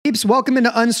Welcome into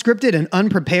Unscripted and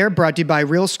Unprepared, brought to you by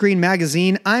Real Screen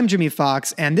Magazine. I'm Jimmy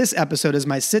Fox, and this episode is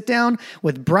my sit-down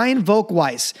with Brian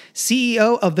Volk-Weiss,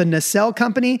 CEO of the Nacelle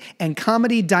Company and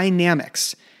Comedy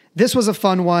Dynamics. This was a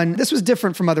fun one. This was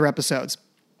different from other episodes.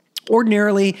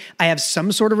 Ordinarily, I have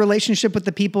some sort of relationship with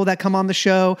the people that come on the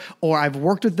show, or I've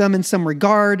worked with them in some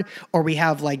regard, or we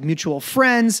have like mutual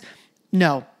friends.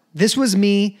 No, this was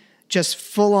me just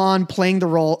full on playing the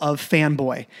role of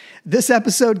fanboy. This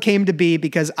episode came to be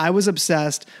because I was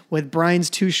obsessed with Brian's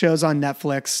two shows on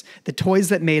Netflix, The Toys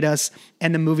That Made Us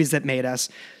and The Movies That Made Us.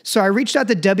 So I reached out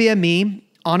to WME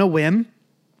on a whim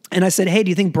and I said, hey, do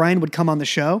you think Brian would come on the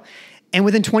show? And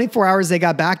within 24 hours, they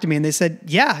got back to me and they said,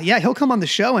 yeah, he'll come on the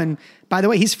show. And by the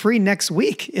way, he's free next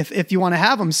week if you want to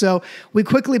have him. So we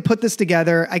quickly put this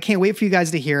together. I can't wait for you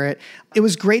guys to hear it. It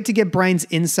was great to get Brian's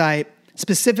insight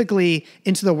specifically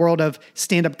into the world of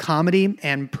stand-up comedy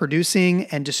and producing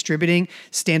and distributing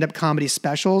stand-up comedy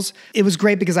specials. It was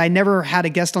great because I never had a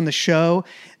guest on the show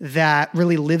that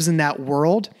really lives in that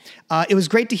world. It was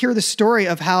great to hear the story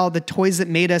of how The Toys That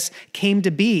Made Us came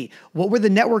to be. What were the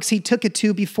networks he took it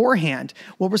to beforehand?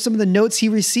 What were some of the notes he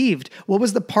received? What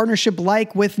was the partnership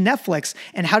like with Netflix?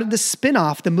 And how did the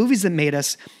spin-off, The Movies That Made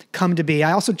Us, come to be?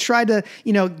 I also tried to,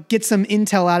 get some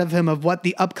intel out of him of what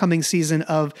the upcoming season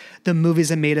of The Movies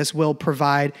That Made Us will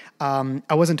provide. I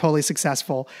wasn't totally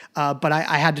successful, but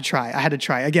I had to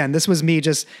try. Again, this was me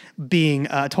just being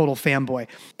a total fanboy.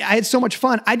 I had so much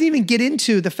fun. I didn't even get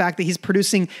into the fact that he's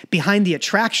producing Behind the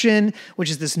Attraction, which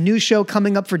is this new show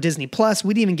coming up for Disney Plus.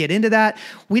 We didn't even get into that.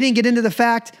 We didn't get into the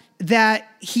fact that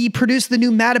he produced the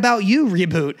new Mad About You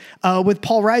reboot with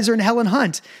Paul Reiser and Helen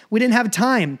Hunt. We didn't have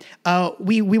time.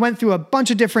 We went through a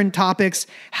bunch of different topics,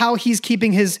 how he's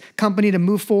keeping his company to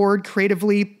move forward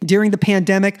creatively during the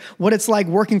pandemic, what it's like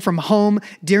working from home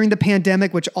during the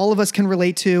pandemic, which all of us can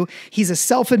relate to. He's a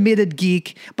self-admitted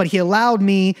geek, but he allowed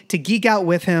me to geek out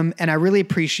with him, and I really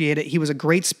appreciate it. He was a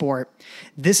great sport.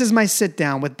 This is my sit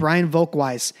down with Brian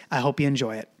Volk-Weiss. I hope you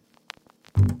enjoy it.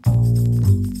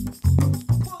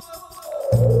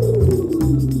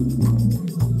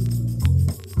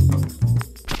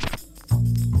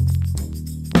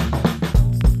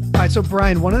 All right, so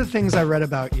Brian, one of the things I read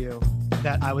about you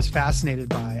that I was fascinated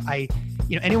by,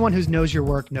 anyone who knows your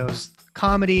work knows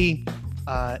comedy.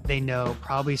 They know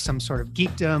probably some sort of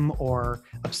geekdom or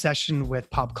obsession with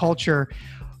pop culture.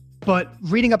 But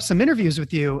reading up some interviews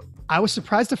with you, I was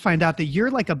surprised to find out that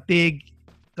you're like a big,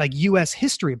 U.S.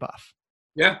 history buff.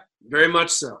 Yeah, very much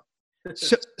so.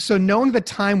 So knowing the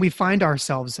time we find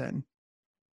ourselves in,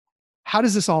 how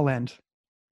does this all end?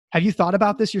 Have you thought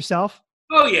about this yourself?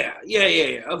 Oh, yeah.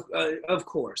 Of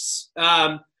course.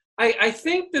 I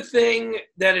think the thing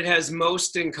that it has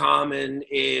most in common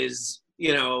is,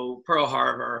 Pearl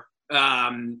Harbor.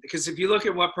 Because if you look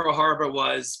at what Pearl Harbor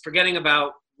was, forgetting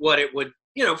about what it would,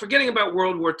 forgetting about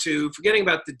World War II, forgetting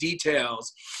about the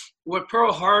details, what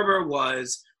Pearl Harbor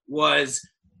was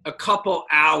a couple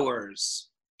hours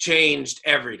changed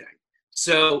everything.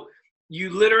 So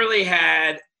you literally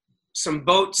had some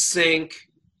boats sink,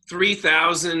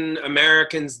 3,000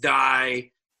 Americans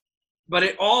die, but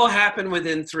it all happened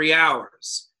within 3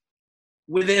 hours.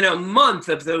 Within a month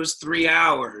of those 3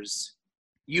 hours,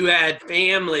 you had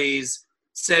families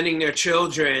sending their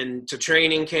children to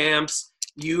training camps.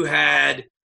 You had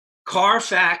car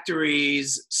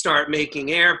factories start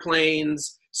making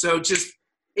airplanes. So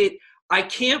I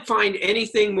can't find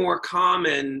anything more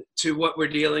common to what we're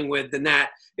dealing with than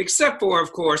that, except for,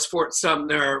 of course, Fort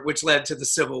Sumter, which led to the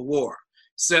Civil War.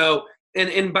 So,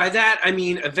 and by that, I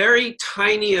mean a very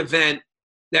tiny event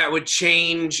that would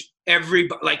change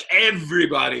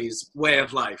everybody's way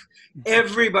of life.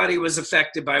 Everybody was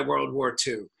affected by World War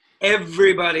II.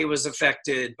 Everybody was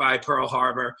affected by Pearl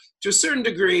Harbor. To a certain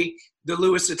degree, the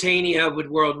Lusitania with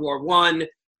World War I,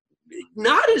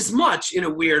 not as much in a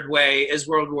weird way as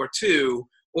World War II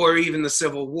or even the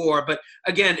Civil War, but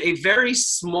again, a very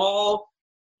small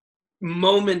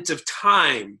moment of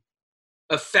time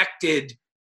affected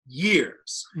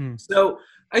years. So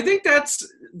I think that's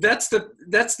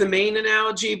the main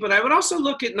analogy, but I would also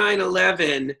look at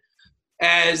 9/11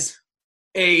 as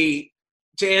to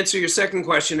answer your second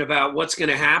question about what's going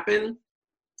to happen.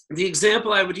 The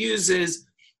example I would use is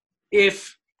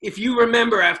if you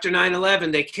remember after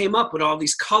 9/11, they came up with all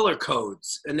these color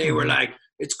codes and they were like,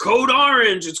 it's code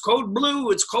orange, it's code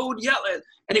blue, it's code yellow.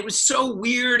 And it was so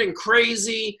weird and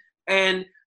crazy. And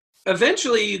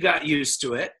eventually you got used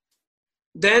to it.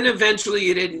 Then eventually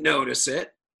you didn't notice it.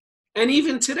 And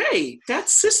even today, that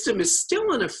system is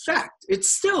still in effect. It's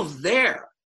still there.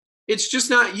 It's just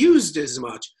not used as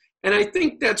much. And I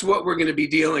think that's what we're going to be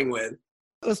dealing with.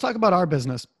 Let's talk about our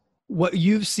business. what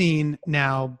you've seen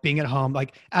now being at home,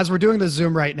 like as we're doing the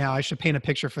Zoom right now, I should paint a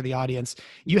picture for the audience.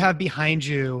 You have behind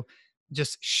you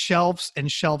just shelves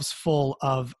and shelves full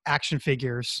of action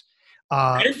figures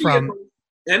And from vehicles.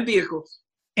 And vehicles.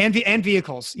 and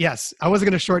vehicles. Yes, I wasn't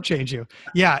going to shortchange you.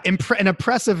 Yeah, an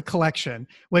impressive collection,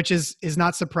 which is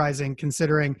not surprising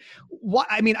considering what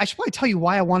I mean. I should probably tell you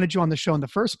why I wanted you on the show in the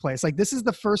first place. Like this is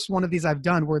the first one of these I've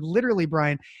done where literally,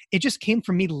 Brian, it just came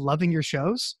from me loving your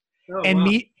shows Oh, and wow.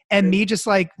 me just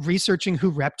like researching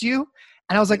who repped you,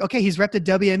 and I was like, okay, he's repped at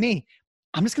WME.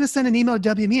 I'm just going to send an email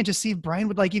to WME and just see if Brian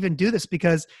would like even do this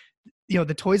because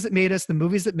the toys that made us, the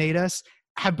movies that made us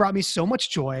have brought me so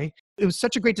much joy. It was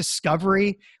such a great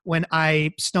discovery when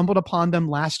I stumbled upon them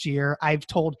last year. I've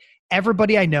told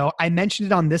everybody I know. I mentioned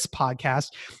it on this podcast.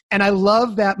 And I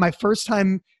love that my first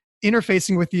time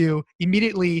interfacing with you,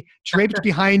 immediately draped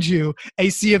behind you a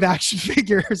sea of action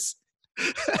figures.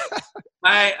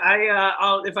 I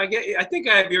think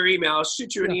I have your email. I'll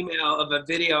shoot you an email of a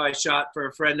video I shot for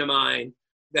a friend of mine.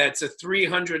 That's a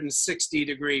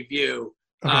 360-degree view.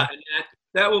 Okay. And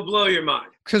that will blow your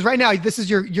mind. Because right now, this is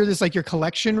your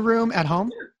collection room at home.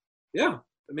 Yeah.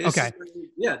 I mean, okay.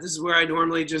 This is where I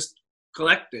normally just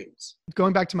collect things.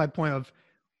 Going back to my point of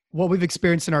what we've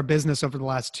experienced in our business over the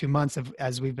last 2 months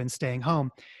as we've been staying home,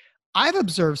 I've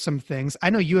observed some things. I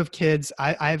know you have kids.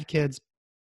 I have kids.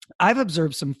 I've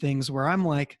observed some things where I'm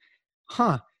like,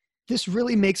 this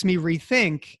really makes me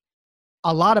rethink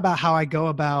a lot about how I go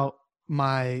about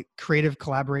my creative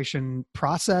collaboration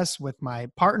process with my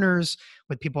partners,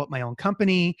 with people at my own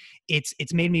company. It's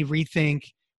made me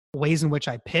rethink ways in which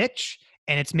I pitch,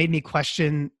 and it's made me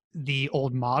question the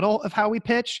old model of how we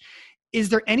pitch. Is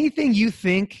there anything you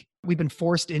think we've been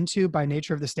forced into by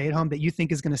nature of the stay-at-home that you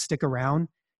think is going to stick around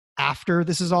after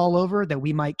this is all over that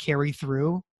we might carry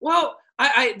through? Well,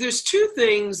 there's two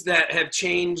things that have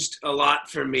changed a lot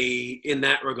for me in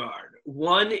that regard.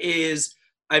 One is,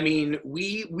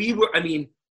 we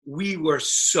were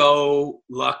so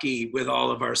lucky with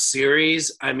all of our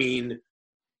series.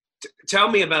 Tell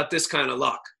me about this kind of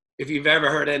luck. If you've ever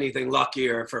heard anything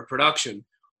luckier for production,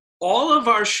 all of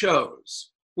our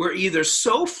shows were either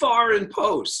so far in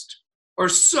post or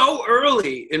so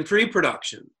early in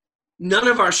pre-production. None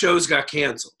of our shows got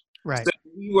canceled. Right. So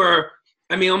we were,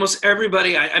 almost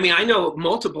everybody, I know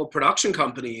multiple production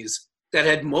companies that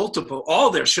had all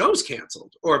their shows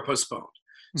canceled or postponed.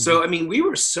 So, we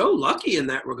were so lucky in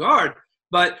that regard.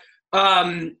 But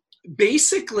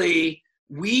basically,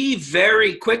 we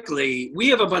very quickly, we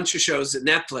have a bunch of shows at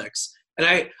Netflix. And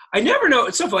I never know,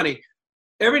 it's so funny.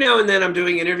 Every now and then I'm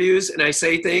doing interviews and I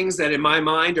say things that in my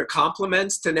mind are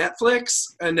compliments to Netflix.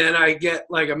 And then I get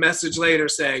like a message later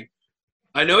saying,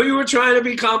 I know you were trying to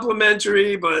be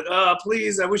complimentary, but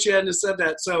please, I wish you hadn't said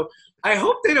that. So I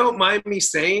hope they don't mind me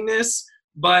saying this,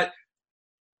 but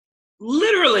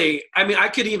literally, I'll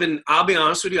be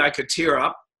honest with you, I could tear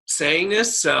up saying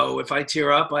this. So if I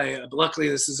tear up, luckily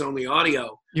this is only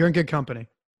audio. You're in good company.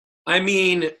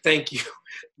 Thank you.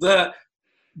 The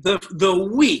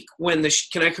week when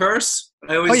can I curse?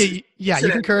 You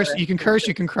can curse. You can curse.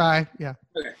 You can cry. Yeah.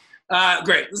 Okay.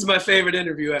 Great. This is my favorite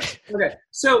interview ever. Okay.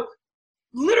 So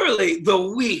literally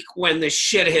the week when the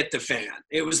shit hit the fan,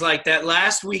 it was like that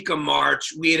last week of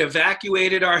March, we had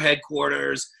evacuated our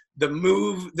headquarters. All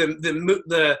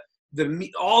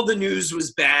the news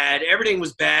was bad. Everything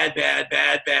was bad.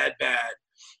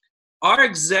 Our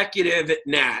executive at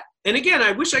Nat, and again,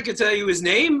 I wish I could tell you his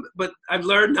name, but I've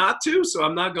learned not to, so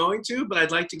I'm not going to, but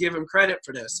I'd like to give him credit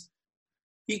for this.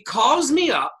 He calls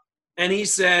me up and he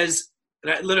says,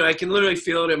 and I can literally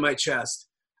feel it in my chest.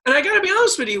 And I got to be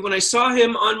honest with you, when I saw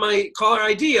him on my caller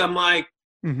ID, I'm like,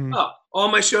 all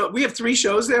my shows, we have 3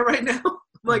 shows there right now.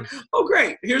 I'm like, oh,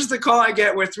 great. Here's the call I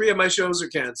get where 3 of my shows are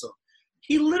canceled.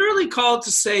 He literally called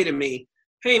to say to me,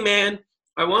 hey, man,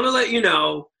 I want to let you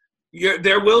know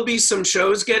there will be some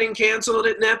shows getting canceled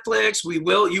at Netflix.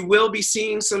 You will be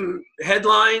seeing some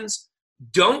headlines.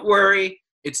 Don't worry.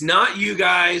 It's not you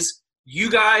guys.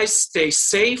 You guys stay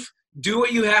safe. Do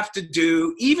what you have to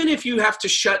do. Even if you have to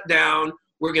shut down,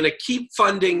 we're going to keep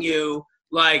funding you.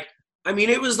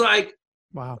 It was like,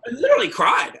 wow. I literally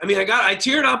cried. I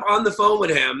teared up on the phone with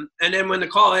him. And then when the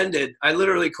call ended, I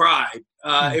literally cried.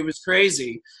 It was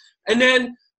crazy. And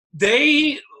then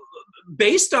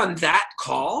based on that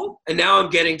call, and now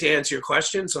I'm getting to answer your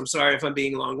question, so I'm sorry if I'm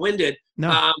being long-winded.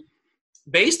 No.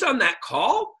 Based on that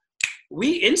call,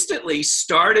 we instantly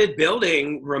started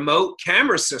building remote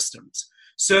camera systems.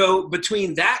 So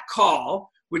between that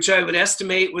call, which I would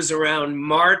estimate was around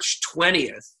March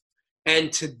 20th,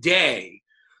 and today,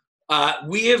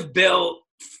 we have built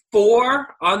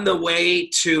 4 on the way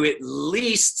to at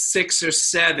least 6 or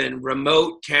 7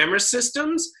 remote camera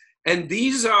systems. And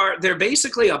they're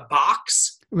basically a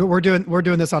box. We're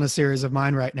doing this on a series of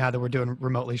mine right now that we're doing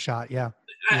remotely shot. Yeah.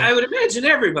 I would imagine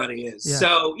everybody is.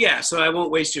 Yeah. So I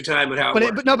won't waste your time with how it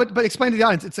works. But explain to the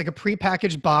audience, it's like a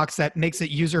prepackaged box that makes it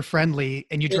user-friendly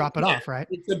and you drop it off, right?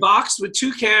 It's a box with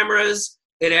 2 cameras.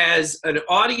 It has an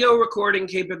audio recording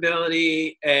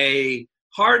capability, a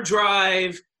hard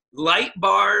drive, light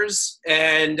bars,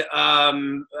 and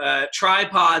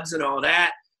tripods and all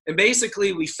that. And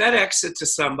basically, we FedEx it to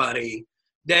somebody.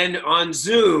 Then on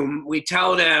Zoom, we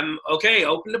tell them, okay,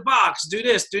 open the box, do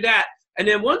this, do that. And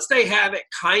then once they have it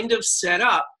kind of set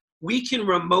up, we can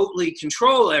remotely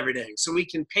control everything. So we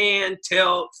can pan,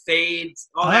 tilt, fade,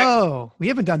 all that. Oh, we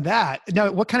haven't done that.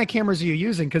 Now, what kind of cameras are you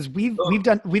using? Because we've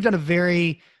done a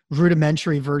very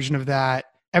rudimentary version of that.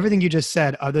 Everything you just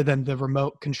said, other than the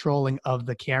remote controlling of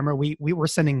the camera, we were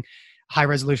sending high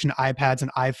resolution iPads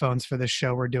and iPhones for this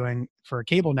show we're doing for a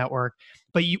cable network.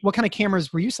 But what kind of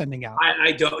cameras were you sending out?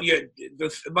 I don't.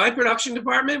 My production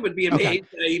department would be amazed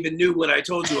that I even knew what I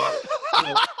told you on it.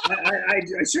 I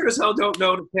sure as hell don't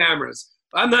know the cameras.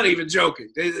 I'm not even joking.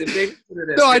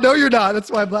 No, I know you're not.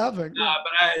 That's why I'm laughing.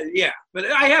 But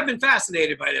I have been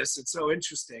fascinated by this. It's so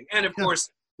interesting. And of course,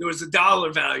 there was a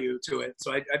dollar value to it.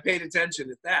 So I paid attention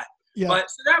at that. Yeah. But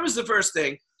so that was the first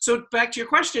thing. So back to your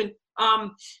question.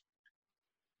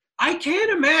 I can't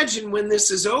imagine when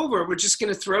this is over, we're just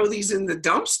going to throw these in the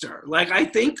dumpster. Like, I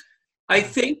think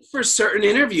for certain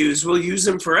interviews, we'll use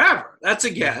them forever. That's a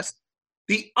guess.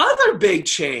 The other big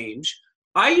change,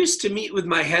 I used to meet with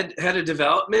my head of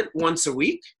development once a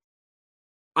week.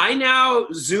 I now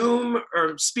Zoom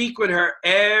or speak with her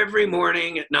every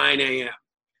morning at 9 a.m.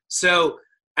 So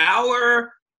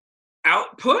our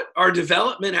output, our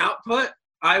development output,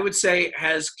 I would say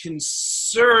has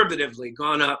conservatively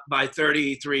gone up by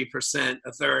 33%,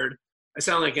 a third. I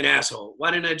sound like an asshole. Why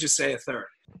didn't I just say a third?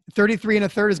 33 and a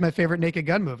third is my favorite Naked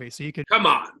Gun movie. So you could come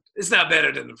on. It's not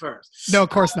better than the first. No, of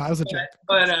course not. It was a joke.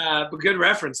 But good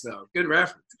reference though. Good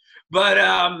reference. But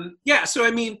so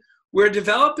I mean, we're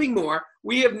developing more.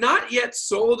 We have not yet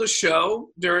sold a show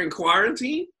during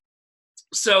quarantine.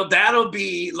 So that'll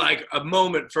be like a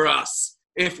moment for us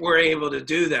if we're able to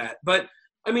do that. But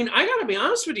I mean, I got to be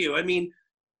honest with you. I mean,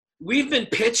 we've been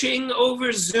pitching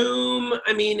over Zoom.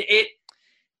 I mean,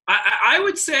 I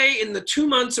would say in the 2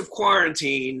 months of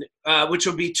quarantine, which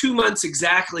will be 2 months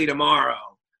exactly tomorrow.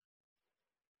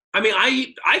 I mean,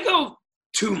 I go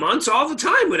 2 months all the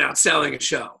time without selling a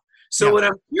show. So what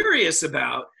I'm curious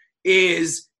about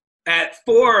is at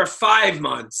 4 or 5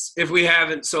 months, if we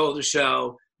haven't sold a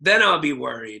show, then I'll be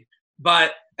worried.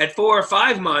 But at 4 or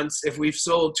 5 months, if we've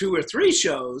sold 2 or 3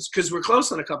 shows, because we're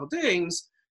close on a couple things,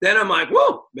 then I'm like,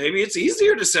 whoa, maybe it's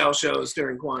easier to sell shows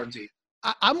during quarantine.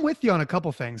 I'm with you on a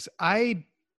couple things. I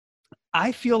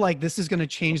feel like this is going to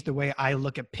change the way I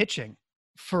look at pitching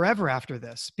forever after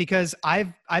this, because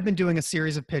I've been doing a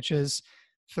series of pitches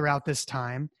throughout this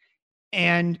time.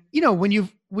 And, you know, when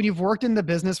you've worked in the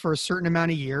business for a certain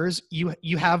amount of years,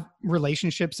 you have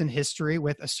relationships in history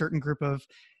with a certain group of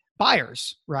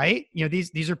buyers, right? You know,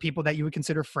 these are people that you would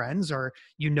consider friends, or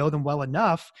you know them well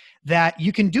enough that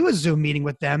you can do a Zoom meeting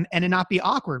with them and it not be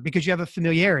awkward because you have a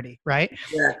familiarity, right?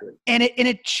 Exactly. And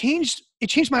it changed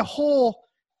my whole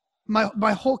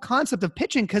concept of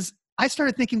pitching, because I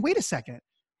started thinking, wait a second,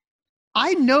 I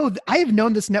have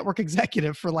known this network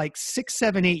executive for like 6,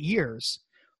 7, 8 years.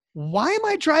 Why am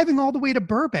I driving all the way to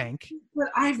Burbank? But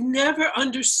I've never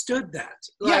understood that.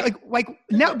 Like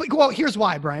now, well, here's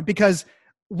why, Brian, because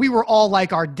we were all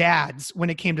like our dads when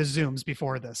it came to Zooms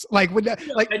before this. And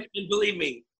believe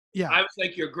me, I was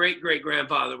like your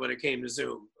great-great-grandfather when it came to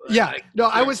Zoom. Yeah,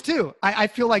 I was too. I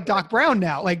feel like Doc Brown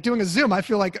now, like doing a Zoom. I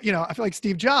feel like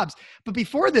Steve Jobs. But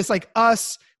before this, like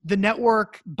us, the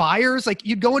network buyers, like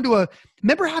you'd go into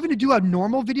remember having to do a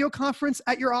normal video conference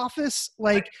at your office?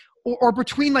 Like, or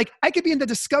between, like, I could be in the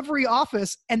Discovery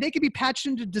office and they could be patched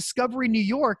into Discovery New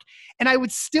York, and I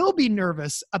would still be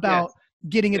nervous about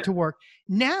getting it to work.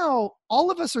 Now,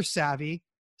 all of us are savvy.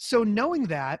 So knowing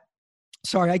that,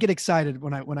 sorry, I get excited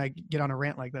when I get on a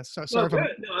rant like this. So sorry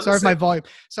if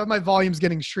my volume's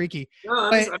getting shrieky. No,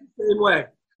 I'm the same way.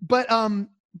 But I'm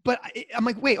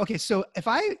like, wait, okay. So if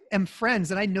I am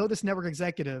friends and I know this network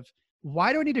executive,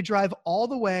 why do I need to drive all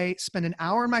the way, spend an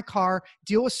hour in my car,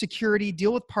 deal with security,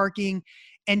 deal with parking,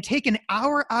 and take an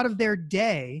hour out of their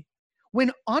day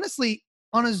when honestly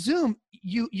on a Zoom,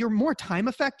 you're more time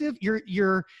effective.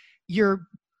 You're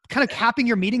kind of capping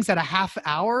your meetings at a half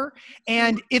hour.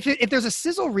 And if there's a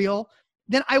sizzle reel,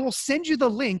 then I will send you the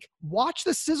link, watch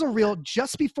the sizzle reel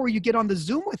just before you get on the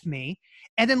Zoom with me,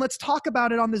 and then let's talk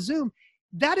about it on the Zoom.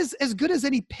 That is as good as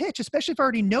any pitch, especially if I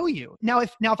already know you. Now,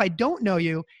 if I don't know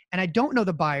you and I don't know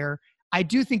the buyer, I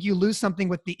do think you lose something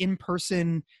with the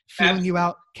in-person feeling you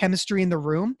out chemistry in the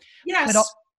room. Yes.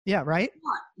 Yeah, right?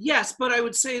 Yes, but I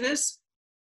would say this.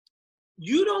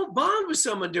 You don't bond with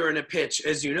someone during a pitch,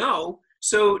 as you know.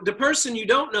 So the person you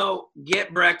don't know,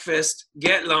 get breakfast,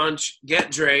 get lunch,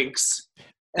 get drinks.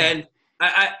 And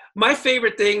my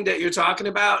favorite thing that you're talking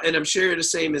about, and I'm sure you're the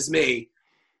same as me,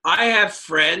 I have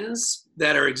friends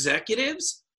that are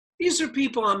executives. These are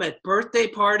people I'm at birthday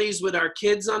parties with our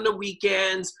kids on the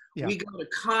weekends. Yeah. We go to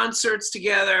concerts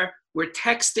together. We're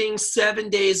texting 7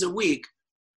 days a week.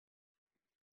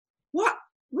 What?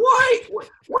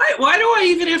 Why do I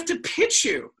even have to pitch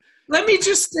you? Let me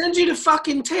just send you the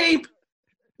fucking tape.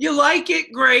 You like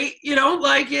it, great. You don't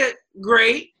like it,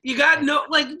 great. You got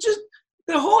just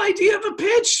the whole idea of a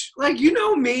pitch. Like, you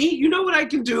know me, you know what I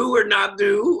can do or not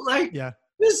do. Like, yeah.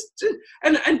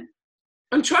 And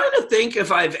I'm trying to think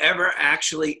if I've ever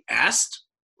actually asked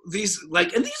these,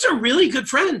 and these are really good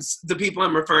friends, the people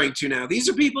I'm referring to now. These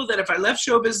are people that if I left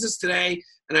show business today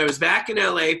and I was back in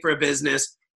LA for a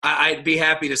business, I'd be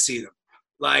happy to see them.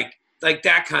 Like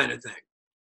that kind of thing.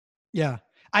 Yeah.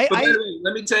 But by the way,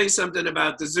 let me tell you something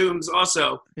about the Zooms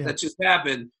also that just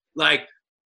happened. Like,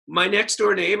 my next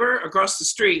door neighbor across the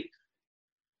street,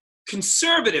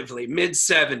 conservatively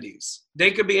mid-70s.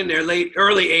 They could be in their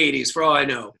early 80s for all I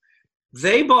know.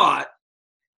 They bought,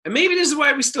 and maybe this is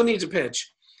why we still need to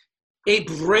pitch, a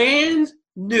brand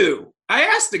new, I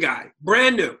asked the guy,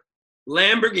 brand new,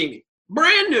 Lamborghini,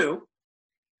 brand new.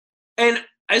 And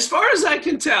as far as I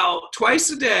can tell, twice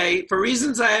a day, for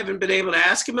reasons I haven't been able to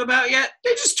ask him about yet,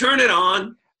 they just turn it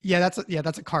on. Yeah, that's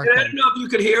a car thing. I don't know if you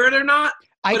could hear it or not.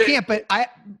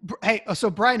 So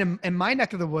Brian, in my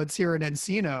neck of the woods here in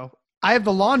Encino, I have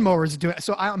the lawnmowers doing it.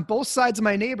 So on both sides of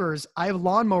my neighbors, I have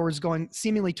lawnmowers going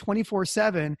seemingly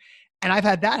 24/7. And I've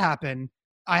had that happen.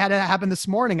 I had it happen this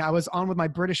morning. I was on with my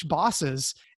British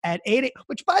bosses at 8 a.m.,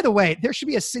 which, by the way, there should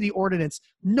be a city ordinance,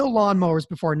 no lawnmowers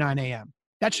before 9 a.m.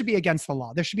 That should be against the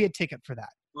law. There should be a ticket for that.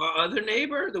 Other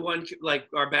neighbor, the one like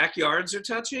our backyards are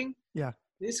touching. Yeah.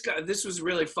 This was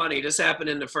really funny. This happened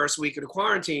in the first week of the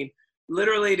quarantine.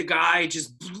 Literally, the guy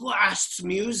just blasts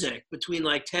music between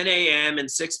 10 a.m. and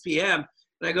 6 p.m.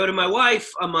 And I go to my wife.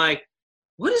 I'm like,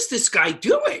 what is this guy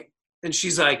doing? And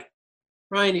she's like,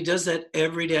 Ryan, he does that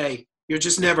every day. You're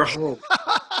just never home.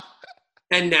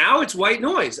 And now it's white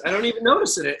noise. I don't even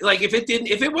notice it.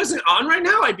 If it wasn't on right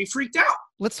now, I'd be freaked out.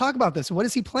 Let's talk about this. What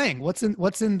is he playing? What's in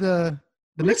the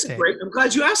mixtape? I'm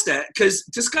glad you asked that, because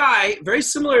this guy, very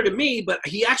similar to me, but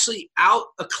he actually out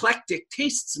eclectic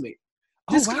tastes me.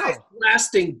 This guy's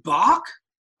blasting Bach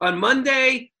on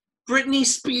Monday, Britney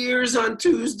Spears on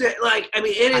Tuesday.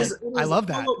 I love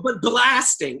that. But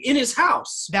blasting in his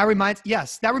house. That reminds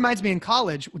me in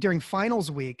college during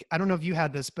finals week. I don't know if you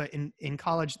had this, but in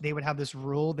college, they would have this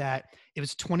rule that it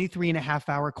was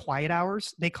 23.5-hour quiet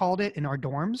hours. They called it in our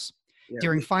dorms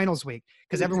during finals week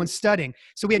because everyone's studying.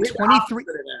 So we had 23.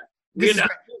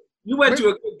 You went to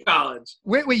a good college.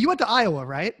 Wait, you went to Iowa,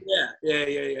 right?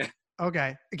 Yeah.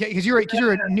 Okay. Because you're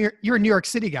a New York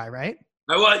City guy, right?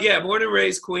 I was, born and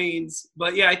raised Queens.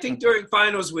 But yeah, I think during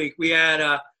finals week we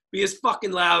had be as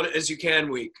fucking loud as you can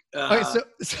week. Okay,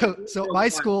 so my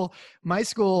school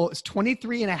is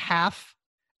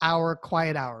 23.5-hour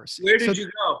quiet hours. Where did you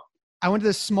go? I went to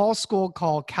this small school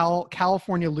called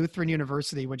California Lutheran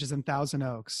University, which is in Thousand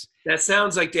Oaks. That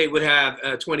sounds like they would have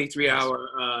a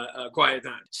 23-hour quiet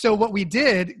time. So what we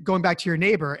did, going back to your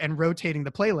neighbor and rotating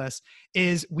the playlist,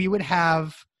 is we would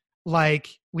have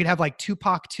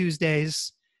Tupac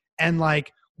Tuesdays and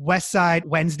West Side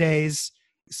Wednesdays,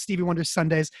 Stevie Wonder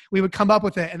Sundays. We would come up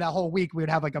with it, and that whole week we would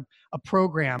have a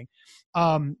program.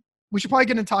 We should probably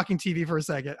get into talking TV for a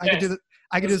second. I could do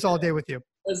this all day with you.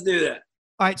 Let's do that.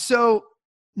 All right. So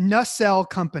Nacelle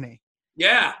Company.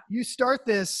 Yeah. You start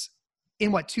this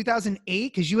in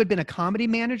 2008? Because you had been a comedy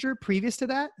manager previous to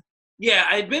that? Yeah,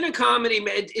 I'd been a comedy.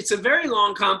 It's a very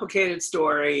long, complicated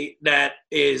story that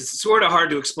is sort of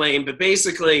hard to explain. But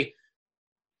basically,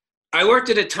 I worked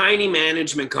at a tiny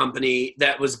management company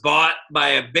that was bought by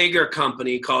a bigger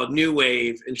company called New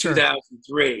Wave in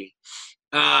 2003.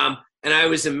 And I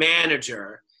was a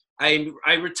manager. I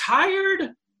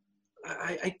retired.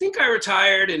 I think I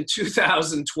retired in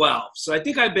 2012. So I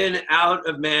think I've been out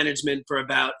of management for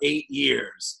about 8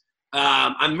 years.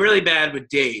 I'm really bad with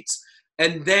dates.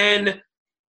 And then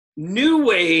New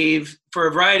Wave, for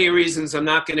a variety of reasons I'm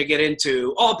not going to get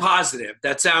into, all positive.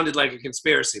 That sounded like a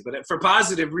conspiracy. But for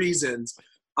positive reasons,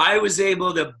 I was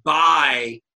able to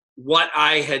buy what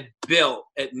I had built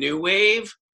at New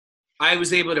Wave. I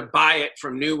was able to buy it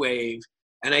from New Wave.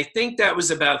 And I think that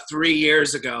was about 3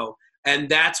 years ago. And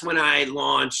that's when I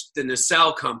launched the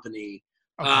Nacelle Company.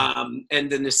 Okay. And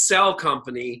the Nacelle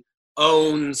Company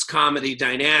owns Comedy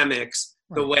Dynamics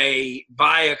the way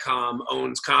Viacom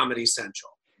owns Comedy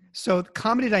Central. So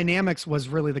Comedy Dynamics was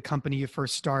really the company you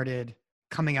first started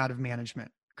coming out of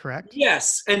management, correct?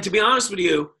 Yes. And to be honest with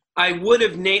you, I would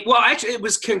have named, well, actually, it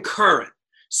was concurrent.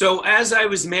 So as I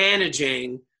was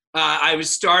managing, I was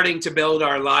starting to build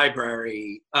our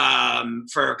library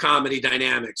for Comedy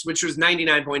Dynamics, which was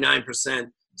 99.9%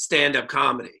 stand-up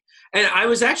comedy. And I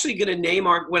was actually going to name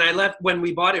when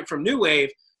we bought it from New Wave,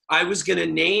 I was going to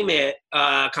name it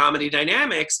Comedy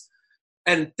Dynamics.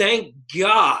 And thank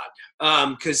God,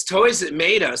 because Toys That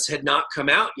Made Us had not come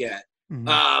out yet.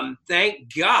 Mm-hmm.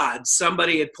 Thank God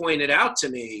somebody had pointed out to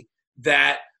me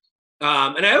that,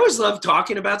 and I always love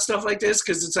talking about stuff like this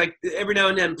because it's like every now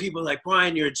and then people are like,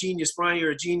 Brian, you're a genius. Brian,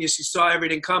 you're a genius. You saw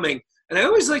everything coming. And I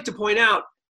always like to point out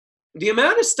the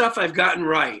amount of stuff I've gotten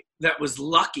right that was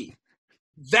lucky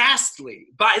vastly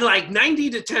by like 90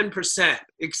 to 10%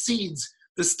 exceeds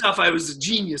the stuff I was a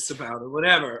genius about or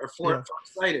whatever, or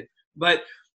far-sighted. But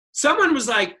someone was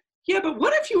like, yeah, but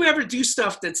what if you ever do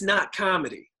stuff that's not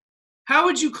comedy? How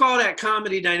would you call that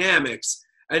Comedy Dynamics?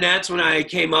 And that's when I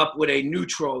came up with a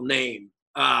neutral name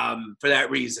for that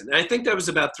reason. And I think that was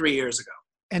about 3 years ago.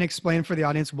 And explain for the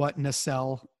audience what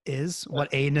nacelle is, what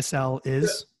a nacelle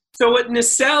is. So what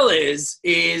nacelle is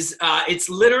it's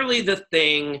literally the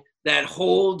thing that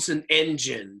holds an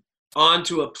engine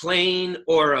onto a plane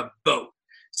or a boat.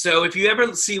 So if you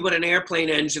ever see what an airplane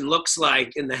engine looks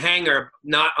like in the hangar,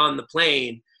 not on the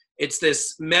plane, it's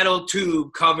this metal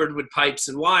tube covered with pipes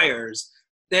and wires.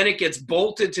 Then it gets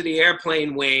bolted to the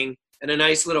airplane wing, and a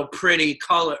nice little pretty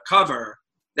color cover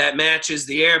that matches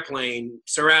the airplane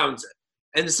surrounds it.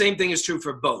 And the same thing is true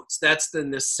for boats. That's the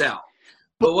nacelle.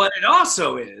 But what it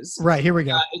also is, right, here we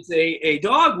go. It's a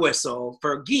dog whistle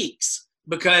for geeks,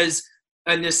 because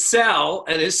a nacelle,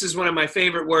 and this is one of my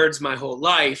favorite words my whole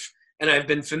life, and I've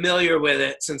been familiar with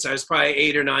it since I was probably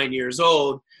 8 or 9 years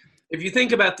old. If you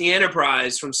think about the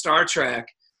Enterprise from Star Trek,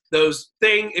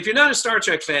 if you're not a Star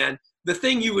Trek fan, the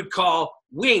thing you would call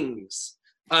wings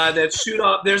that shoot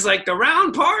up, there's like the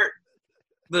round part,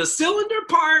 the cylinder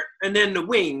part, and then the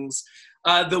wings.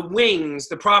 The wings,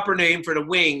 the proper name for the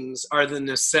wings are the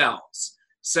nacelles.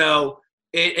 So,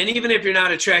 and even if you're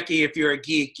not a Trekkie, if you're a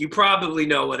geek, you probably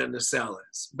know what a nacelle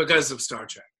is because of Star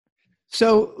Trek.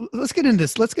 So let's get into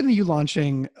this. Let's get into you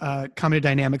launching Comedy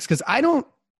Dynamics, because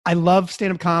I love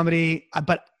stand-up comedy,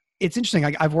 but it's interesting.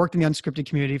 I've worked in the unscripted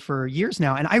community for years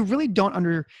now, and I really don't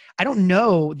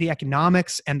know the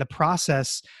economics and the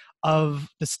process of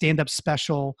the stand-up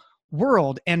special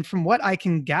world. And from what I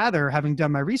can gather, having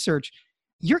done my research,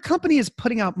 your company is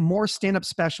putting out more stand-up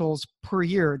specials per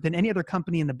year than any other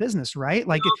company in the business, right?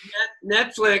 Like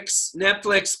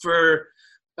Netflix for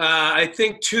I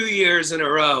think 2 years in a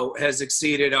row has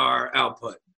exceeded our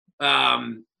output.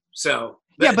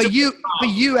 Yeah, but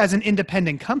you as an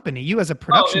independent company, you as a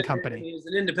production company. As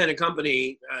an independent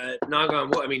company, knock on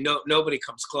wood, I mean, nobody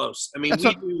comes close. I mean,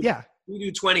 we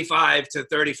do 25 to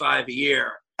 35 a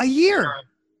year. A year?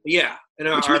 Yeah, and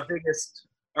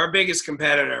our biggest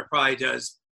competitor probably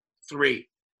does 3.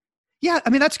 Yeah, I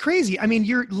mean, that's crazy. I mean,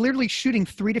 you're literally shooting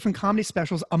 3 different comedy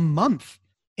specials a month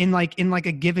in like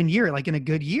a given year, like in a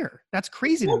good year. That's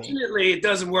crazy to me. Unfortunately, it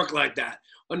doesn't work like that.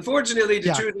 Unfortunately,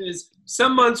 the truth is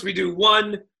some months we do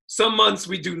 1, some months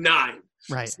we do 9.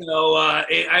 Right. So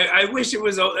I wish it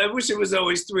was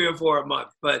always 3 or 4 a month,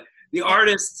 but the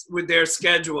artists with their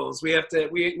schedules, we got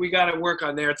to work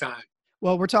on their time.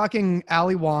 Well, we're talking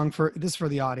Ali Wong for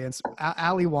the audience.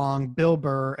 Ali Wong, Bill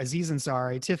Burr, Aziz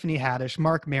Ansari, Tiffany Haddish,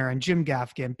 Mark Maron, Jim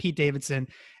Gaffigan, Pete Davidson,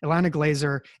 Ilana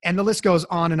Glazer, and the list goes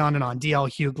on and on and on. DL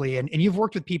Hughley, and you've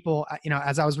worked with people.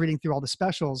 As I was reading through all the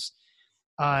specials,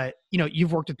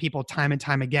 you've worked with people time and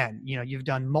time again. You've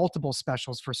done multiple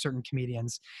specials for certain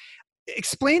comedians.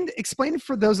 Explain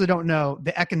for those that don't know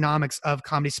the economics of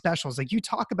comedy specials. Like, you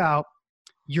talk about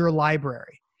your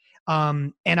library.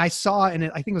 And I saw, and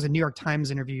I think it was a New York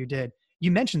Times interview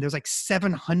you mentioned there's like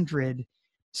 700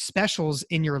 specials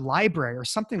in your library or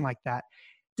something like that.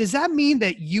 Does that mean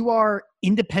that you are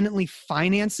independently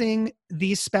financing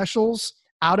these specials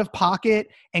out of pocket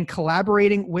and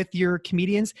collaborating with your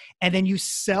comedians, and then you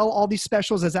sell all these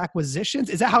specials as acquisitions?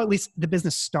 Is that how at least the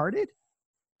business started?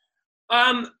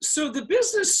 So the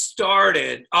business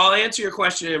started, I'll answer your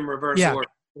question in reverse order,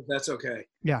 if that's okay.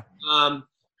 Yeah.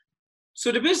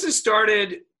 So the business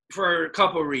started for a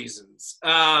couple reasons.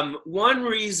 One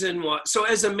reason was, so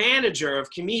as a manager of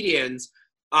comedians,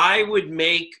 I would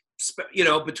make,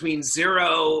 between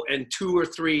 0 and 2 or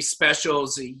 3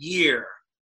 specials a year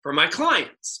for my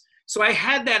clients. So I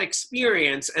had that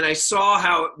experience and I saw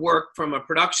how it worked from a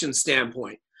production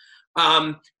standpoint.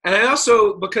 And I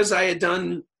also, because I had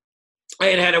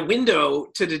had a window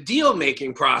to the deal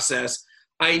making process,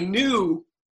 I knew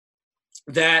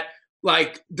that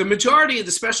like the majority of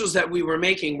the specials that we were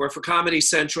making were for Comedy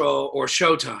Central or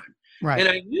Showtime. Right. And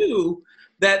I knew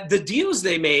that the deals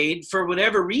they made, for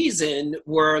whatever reason,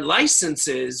 were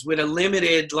licenses with a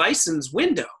limited license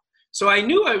window. So I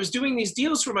knew I was doing these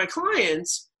deals for my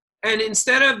clients, and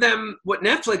instead of them, what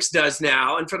Netflix does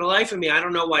now, and for the life of me, I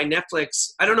don't know why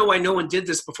no one did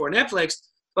this before Netflix,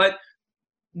 but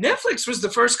Netflix was the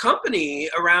first company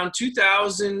around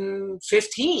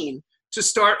 2015 to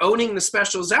start owning the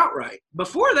specials outright.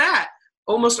 Before that,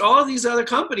 almost all of these other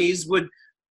companies would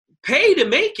pay to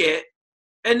make it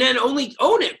and then only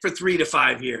own it for 3 to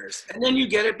 5 years, and then you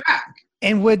get it back.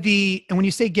 And when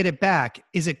you say get it back,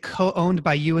 is it co-owned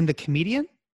by you and the comedian?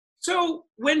 So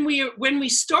when we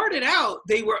started out,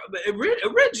 they were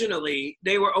originally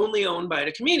they were only owned by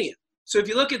the comedian. So if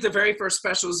you look at the very first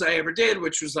specials I ever did,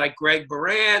 which was like Greg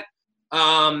Berrant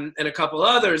and a couple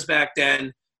others back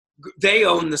then, they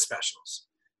owned the specials.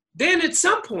 Then at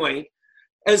some point,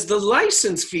 as the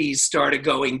license fees started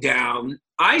going down,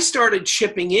 I started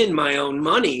chipping in my own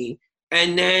money,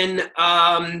 and then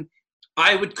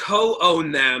I would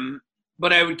co-own them,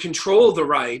 but I would control the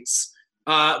rights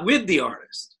with the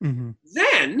artist. Mm-hmm.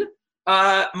 Then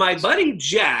my buddy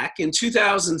Jack in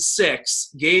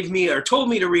 2006 told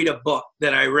me to read a book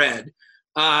that I read,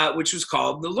 which was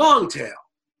called The Long Tail.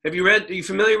 Are you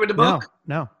familiar with the book?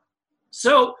 No.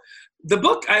 So the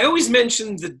book, I always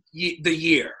mention the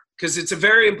year, because it's a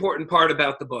very important part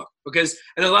about the book.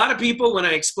 And a lot of people, when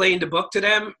I explain the book to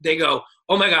them, they go,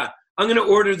 oh my God, I'm going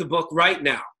to order the book right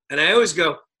now. And I always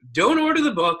go, don't order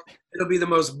the book. It'll be the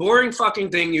most boring fucking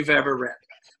thing you've ever read.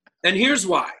 And here's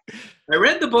why. I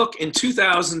read the book in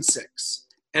 2006.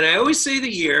 And I always say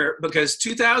the year because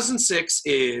 2006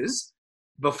 is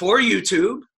before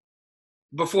YouTube,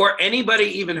 before anybody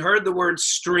even heard the word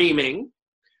streaming.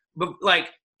 But like,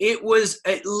 it was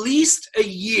at least a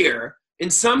year, in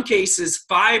some cases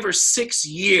 5 or 6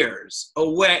 years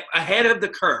ahead of the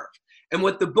curve. And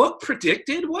what the book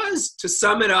predicted was, to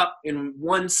sum it up in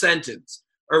one sentence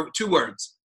or 2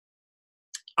 words,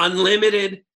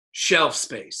 unlimited shelf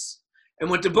space. And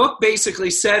what the book basically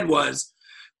said was,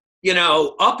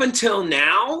 up until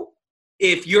now,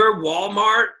 if you're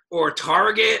Walmart or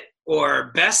Target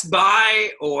or Best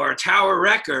Buy or Tower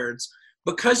Records,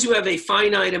 because you have a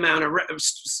finite amount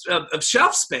of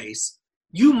shelf space,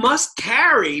 you must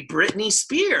carry Britney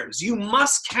Spears. You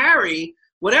must carry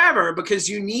whatever, because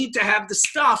you need to have the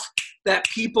stuff that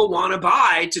people want to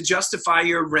buy to justify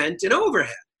your rent and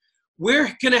overhead.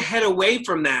 We're going to head away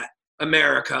from that,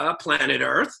 America, planet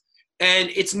Earth, and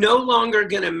it's no longer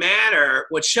going to matter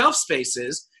what shelf space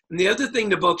is. And the other thing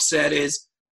the book said is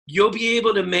you'll be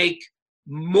able to make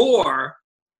more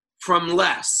from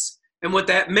less. And what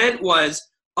that meant was,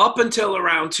 up until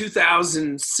around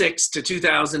 2006 to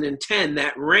 2010,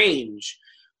 that range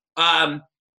of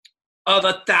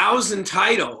 1,000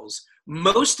 titles,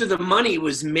 most of the money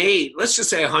was made, let's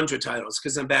just say 100 titles,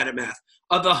 because I'm bad at math.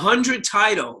 Of 100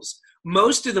 titles,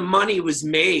 most of the money was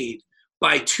made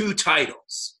by 2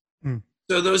 titles.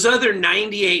 So those other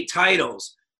 98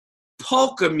 titles,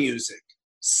 polka music,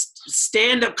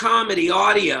 stand-up comedy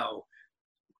audio,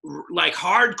 like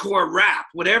hardcore rap,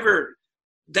 whatever,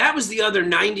 that was the other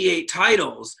 98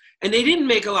 titles, and they didn't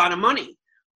make a lot of money.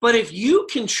 But if you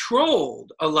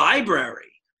controlled a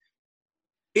library,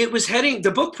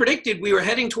 the book predicted we were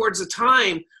heading towards a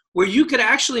time where you could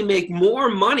actually make more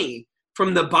money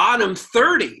from the bottom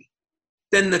 30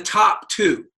 than the top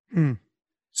 2.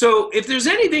 So if there's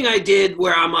anything I did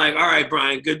where I'm like, all right,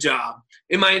 Brian, good job.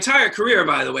 In my entire career,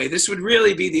 by the way, this would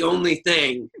really be the only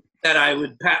thing that I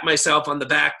would pat myself on the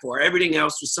back for. Everything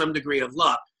else was some degree of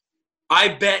luck. I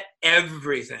bet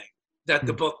everything that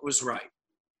the book was right.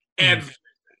 Everything.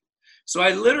 So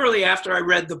I literally, after I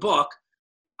read the book,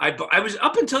 I was,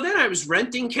 up until then, I was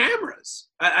renting cameras.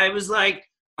 I was like,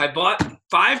 I bought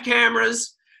 5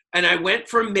 cameras, and I went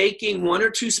from making 1 or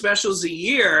 2 specials a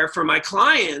year for my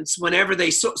clients whenever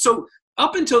they saw. So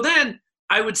up until then,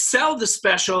 I would sell the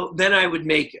special, then I would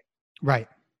make it. Right.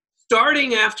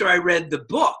 Starting after I read the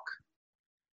book,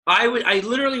 I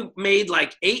literally made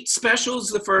like 8 specials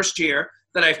the first year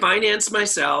that I financed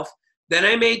myself. Then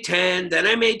I made 10, then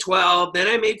I made 12, then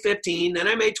I made 15, then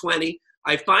I made 20.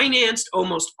 I financed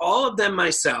almost all of them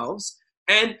myself.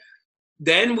 And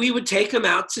then we would take them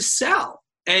out to sell.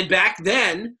 And back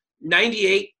then,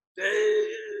 98,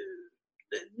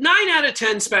 9 out of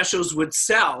 10 specials would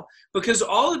sell because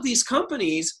all of these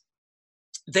companies,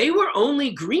 they were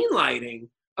only greenlighting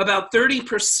about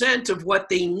 30% of what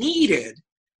they needed.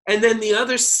 And then the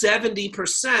other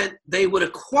 70% they would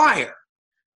acquire.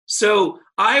 So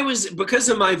because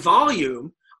of my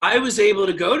volume, I was able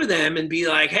to go to them and be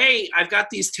like, hey, I've got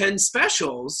these 10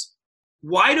 specials.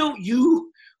 Why don't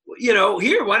you,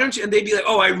 here, why don't you? And they'd be like,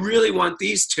 oh, I really want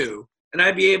these 2. And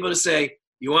I'd be able to say,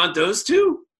 you want those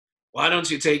 2? Why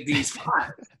don't you take these 5?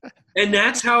 And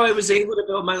that's how I was able to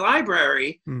build my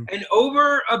library. And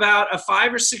over about a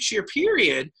 5 or 6 year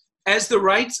period, as the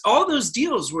rights, all those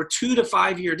deals were 2 to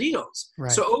 5 year deals.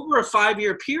 Right. So over a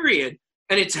 5-year period,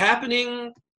 and it's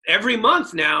happening every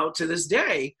month now to this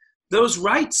day, those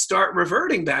rights start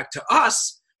reverting back to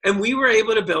us, and we were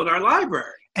able to build our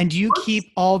library. And do you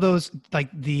keep all those, like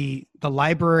the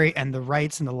library and the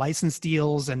rights and the license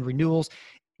deals and renewals?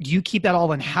 Do you keep that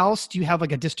all in-house? Do you have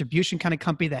like a distribution kind of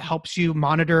company that helps you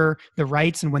monitor the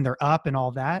rights and when they're up and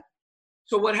all that?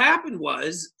 So what happened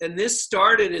was, and this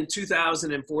started in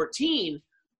 2014,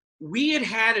 we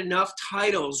had enough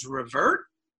titles revert,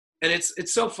 and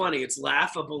it's so funny, it's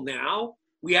laughable now.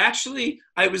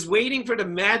 I was waiting for the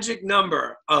magic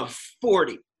number of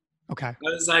 40. Okay. I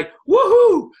was like,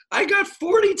 woohoo, I got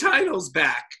 40 titles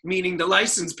back, meaning the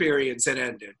license periods had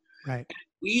ended. Right.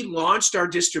 We launched our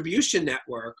distribution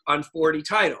network on 40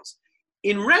 titles.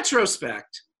 In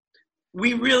retrospect,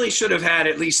 we really should have had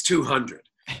at least 200.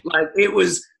 Like, it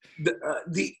was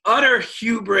the utter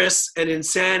hubris and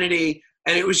insanity,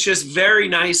 and it was just very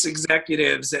nice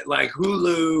executives at like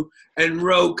Hulu and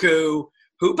Roku,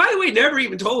 who, by the way, never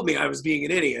even told me I was being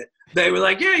an idiot. They were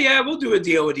like, yeah, we'll do a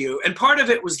deal with you. And part of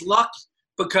it was luck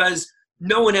because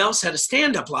no one else had a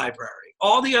stand-up library.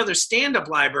 All the other stand-up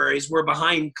libraries were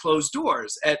behind closed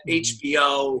doors at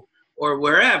HBO or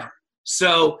wherever.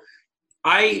 So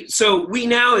we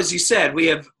now, as you said,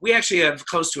 we actually have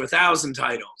close to 1,000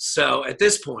 titles. So at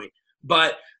this point,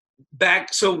 but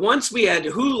so once we had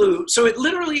Hulu, so it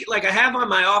literally, like, I have on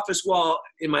my office wall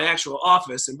in my actual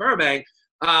office in Burbank,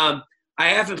 I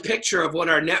have a picture of what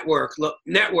our network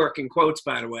in quotes,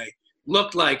 by the way,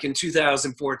 looked like in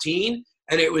 2014,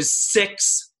 and it was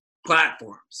 6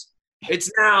 platforms.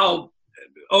 It's now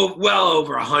well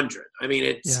over 100. I mean,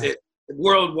 it's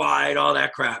worldwide, all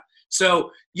that crap.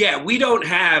 So yeah, we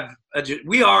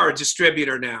are a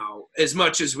distributor now as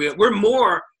much as we're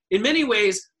more, in many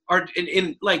ways,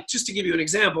 in like, just to give you an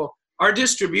example, our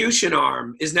distribution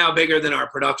arm is now bigger than our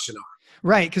production arm.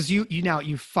 Right, because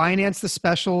you finance the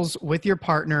specials with your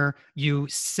partner, you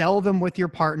sell them with your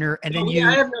partner, and then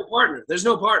I have no partner. There's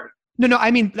no partner. No,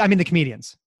 I mean the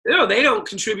comedians. No, they don't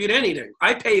contribute anything.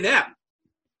 I pay them.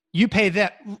 You pay them,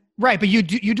 right? But you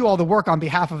do all the work on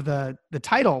behalf of the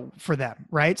title for them,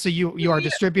 right? So you are a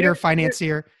distributor,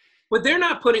 financier. But they're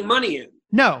not putting money in.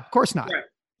 No, of course not. Right.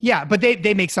 Yeah, but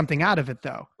they make something out of it,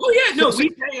 though. Oh yeah, no, we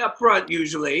pay up front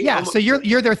usually. Yeah, so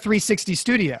you're their 360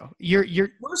 studio. We're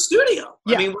a studio.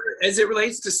 Yeah. I mean, as it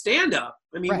relates to stand up,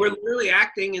 I mean, we're literally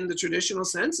acting in the traditional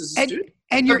sense as a studio.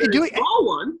 And you're doing a small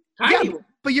one, tiny one.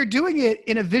 But you're doing it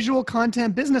in a visual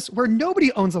content business where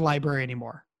nobody owns a library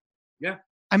anymore. Yeah,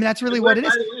 I mean, that's really what it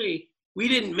is. By the way, we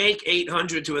didn't make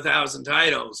 800 to 1,000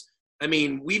 titles. I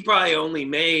mean, we probably only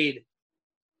made,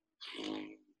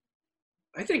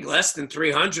 I think, less than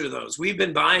 300 of those. We've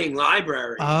been buying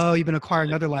libraries. Oh, you've been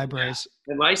acquiring other libraries.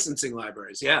 Yeah, and licensing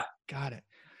libraries, yeah. Got it.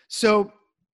 So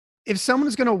if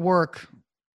someone's going to work,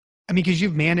 I mean, because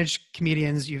you've managed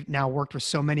comedians, you've now worked with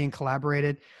so many and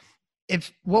collaborated,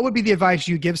 what would be the advice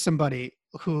you give somebody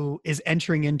who is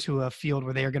entering into a field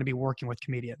where they are going to be working with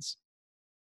comedians?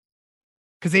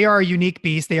 Because they are a unique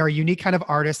beast. They are a unique kind of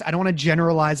artist. I don't want to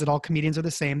generalize that all comedians are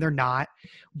the same. They're not.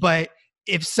 But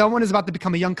if someone is about to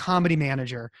become a young comedy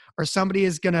manager, or somebody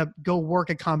is going to go work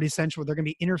at Comedy Central, they're going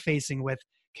to be interfacing with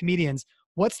comedians,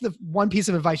 what's the one piece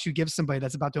of advice you give somebody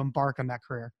that's about to embark on that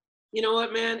career? You know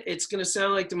what, man? It's going to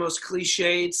sound like the most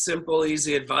cliched, simple,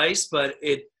 easy advice, but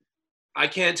I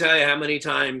can't tell you how many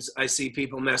times I see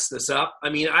people mess this up. I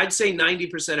mean, I'd say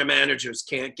 90% of managers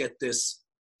can't get this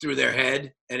through their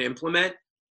head and implement.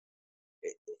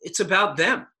 It's about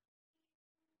them.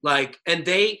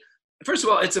 First of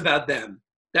all, it's about them.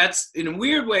 That's, in a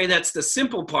weird way, that's the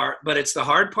simple part, but it's the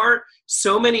hard part.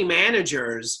 So many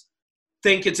managers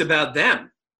think it's about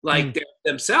them, they're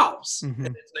themselves. Mm-hmm.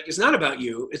 And it's not about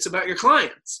you. It's about your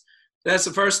clients. That's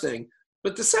the first thing.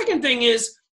 But the second thing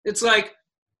is, it's like,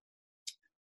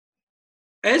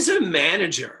 as a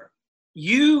manager,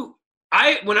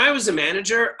 when I was a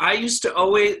manager, I used to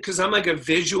always, because I'm like a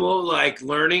visual, like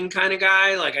learning kind of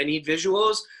guy, like I need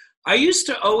visuals. I used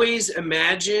to always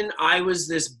imagine I was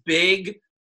this big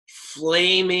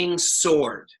flaming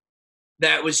sword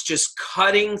that was just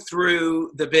cutting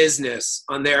through the business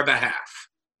on their behalf.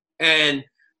 And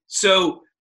so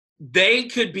they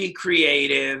could be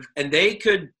creative and they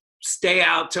could stay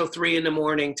out till 3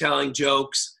 a.m. telling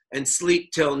jokes and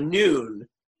sleep till noon.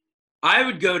 I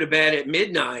would go to bed at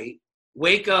midnight,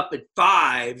 wake up at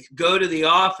 5, go to the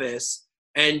office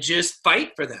and just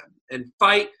fight for them and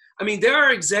fight. I mean, there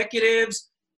are executives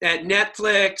at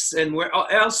Netflix and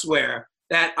elsewhere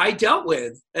that I dealt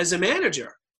with as a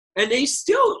manager, and they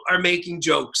still are making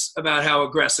jokes about how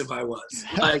aggressive I was.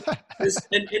 Like this,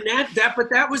 but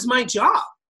that was my job.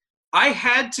 I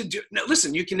had to do. Now,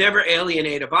 listen, you can never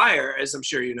alienate a buyer, as I'm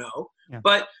sure you know,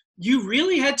 but you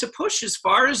really had to push as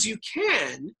far as you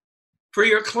can for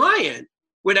your client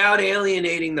without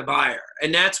alienating the buyer,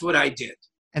 and that's what I did.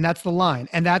 And that's the line,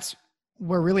 and that's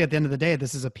where really at the end of the day,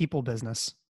 this is a people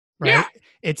business, right? Yeah.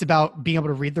 It's about being able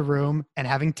to read the room and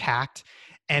having tact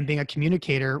and being a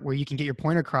communicator where you can get your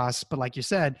point across, but like you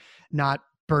said, not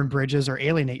burn bridges or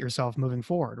alienate yourself moving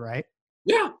forward, right?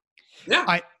 Yeah. Yeah.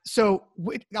 I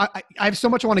have so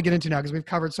much I want to get into now because we've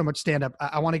covered so much stand-up.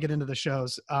 I want to get into the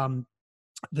shows, the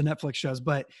Netflix shows,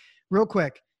 but real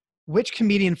quick, which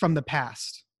comedian from the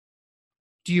past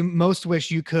do you most wish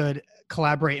you could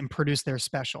collaborate and produce their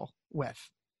special with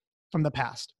from the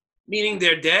past? Meaning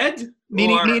they're dead?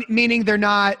 Meaning they're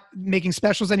not making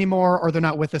specials anymore or they're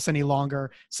not with us any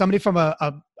longer. Somebody from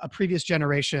a previous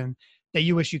generation that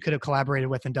you wish you could have collaborated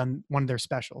with and done one of their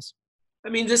specials. I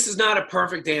mean, this is not a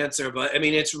perfect answer, but I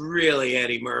mean, it's really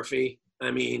Eddie Murphy. I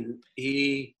mean,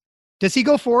 Does he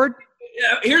go forward?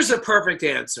 Here's a perfect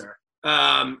answer.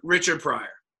 Richard Pryor.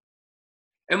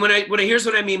 And here's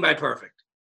what I mean by perfect.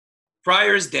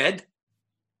 Pryor is dead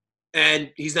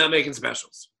and he's not making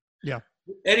specials. Yeah.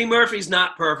 Eddie Murphy's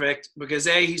not perfect because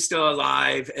A, he's still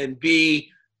alive, and B,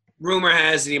 rumor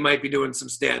has it he might be doing some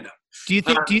stand-up. Do you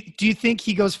think do you think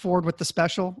he goes forward with the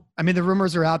special? I mean, the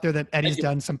rumors are out there that Eddie's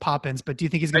done some pop-ins, but do you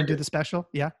think he's going to do the special?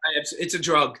 Yeah. It's a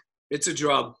drug. It's a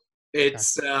drug.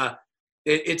 It's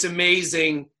it's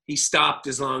amazing he stopped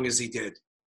as long as he did.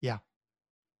 Yeah.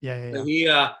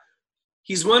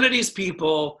 He's one of these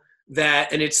people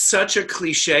that, and it's such a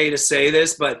cliche to say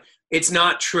this, but it's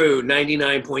not true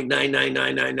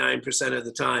 99.99999% of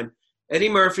the time. Eddie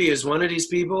Murphy is one of these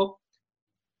people.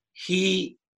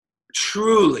 He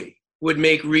truly would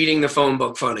make reading the phone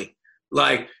book funny.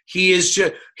 Like, he is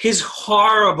just, his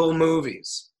horrible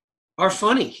movies are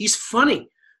funny. He's funny.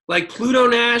 Like Pluto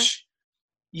Nash,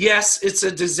 yes, it's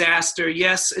a disaster.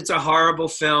 Yes, it's a horrible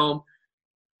film.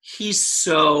 He's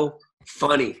so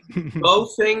funny.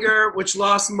 Bowfinger, which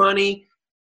lost money,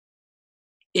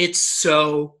 it's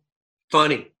so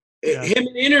funny. Yeah. Him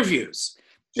in interviews,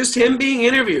 just him being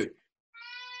interviewed,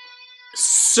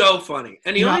 so funny.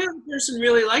 And the only other person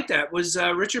really like that was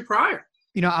Richard Pryor.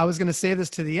 You know, I was going to say this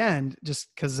to the end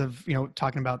just because of,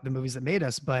 talking about the movies that made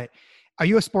us, but are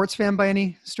you a sports fan by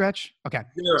any stretch? Okay.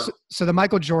 So the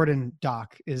Michael Jordan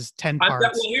doc is 10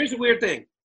 parts. Well, here's the weird thing.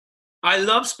 I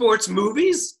love sports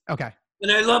movies. Okay.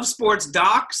 And I love sports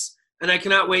docs, and I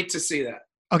cannot wait to see that.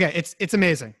 Okay. It's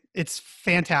amazing. It's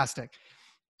fantastic.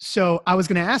 So I was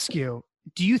going to ask you,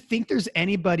 do you think there's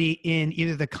anybody in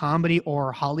either the comedy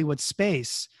or Hollywood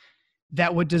space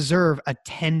that would deserve a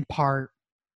 10-part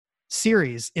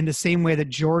series in the same way that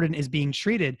Jordan is being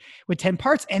treated with 10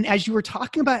 parts? And as you were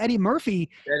talking about Eddie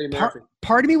Murphy,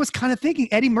 part of me was kind of thinking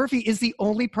Eddie Murphy is the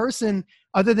only person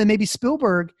other than maybe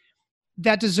Spielberg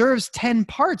that deserves 10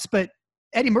 parts, but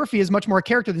Eddie Murphy is much more a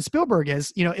character than Spielberg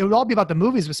is. It would all be about the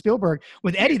movies with Spielberg.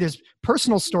 With Eddie, there's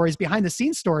personal stories, behind the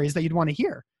scenes stories that you'd want to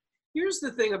hear. Here's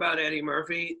the thing about Eddie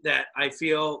Murphy that I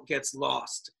feel gets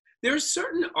lost. There's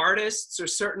certain artists or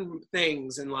certain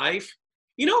things in life.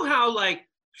 You know how, like,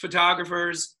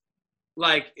 photographers,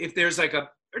 like, if there's like or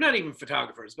not even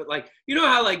photographers, but like, you know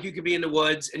how, like, you could be in the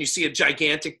woods and you see a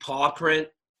gigantic paw print,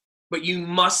 but you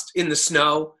must, in the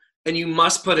snow, and you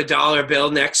must put a dollar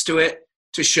bill next to it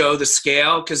to show the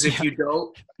scale, because if you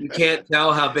don't, you can't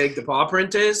tell how big the paw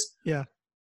print is. Yeah.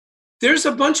 There's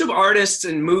a bunch of artists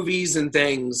and movies and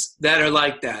things that are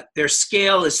like that. Their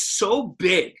scale is so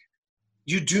big,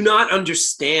 you do not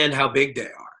understand how big they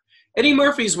are. Eddie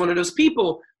Murphy is one of those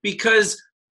people because,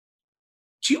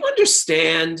 do you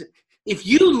understand, if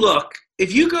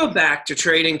you go back to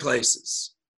Trading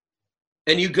Places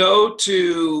and you go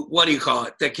to, what do you call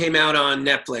it, that came out on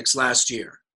Netflix last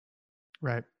year?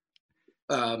 Right.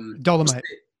 Dolomite.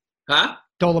 Huh?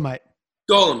 Dolomite.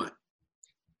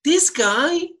 This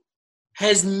guy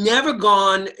has never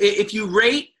gone, if you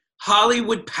rate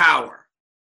Hollywood power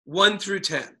 1 through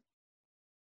 10,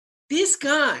 this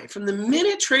guy, from the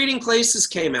minute Trading Places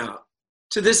came out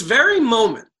to this very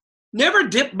moment, never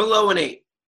dipped below an 8.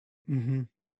 Mm-hmm.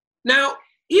 Now,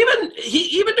 even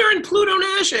during Pluto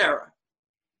Nash era,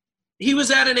 he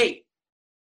was at an 8.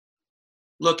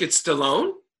 Look at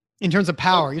Stallone. In terms of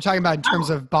power, you're talking about in terms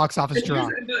of box office draw.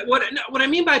 What I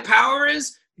mean by power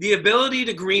is the ability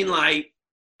to greenlight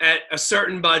at a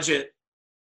certain budget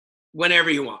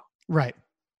whenever you want. Right.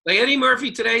 Like Eddie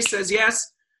Murphy today says,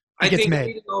 yes, I think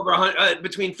anything over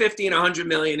between 50 and 100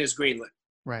 million is greenlit.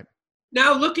 Right.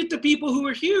 Now look at the people who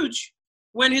were huge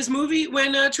when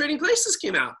Trading Places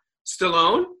came out.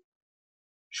 Stallone,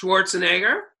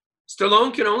 Schwarzenegger.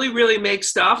 Stallone can only really make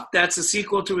stuff that's a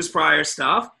sequel to his prior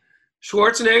stuff.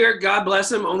 Schwarzenegger, God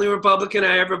bless him, only Republican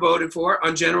I ever voted for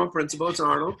on general principle. It's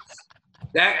Arnold.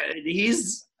 That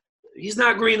he's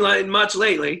not greenlighting much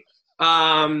lately.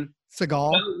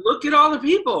 Seagal. Look at all the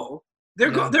people.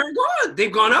 They're gone.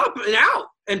 They've gone up and out,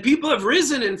 and people have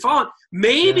risen and fallen.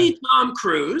 Maybe Tom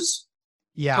Cruise.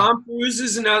 Yeah. Tom Cruise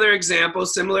is another example,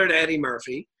 similar to Eddie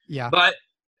Murphy. Yeah. But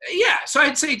yeah, so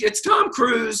I'd say it's Tom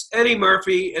Cruise, Eddie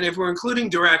Murphy, and if we're including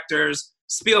directors,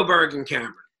 Spielberg and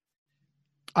Cameron.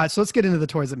 All right, so let's get into the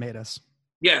toys that made us.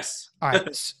 Yes. All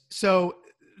right. So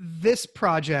this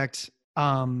project,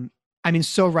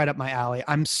 so right up my alley.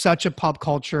 I'm such a pop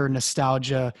culture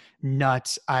nostalgia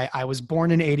nut. I was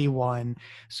born in 81.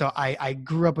 So I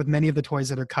grew up with many of the toys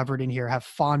that are covered in here, have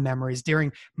fond memories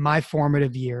during my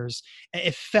formative years.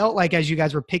 It felt like as you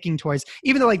guys were picking toys,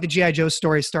 even though like the G.I. Joe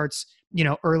story starts,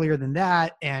 earlier than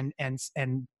that and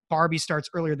Barbie starts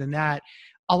earlier than that,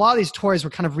 a lot of these toys were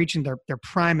kind of reaching their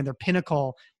prime and their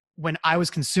pinnacle when I was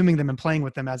consuming them and playing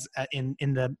with them as in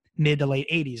the mid to late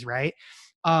 80s, right?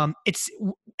 It's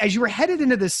as you were headed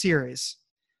into this series,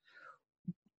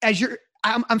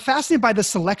 I'm fascinated by the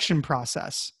selection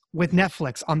process with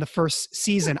Netflix on the first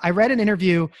season. I read an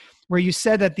interview where you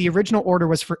said that the original order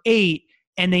was for 8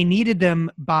 and they needed them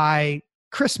by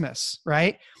Christmas,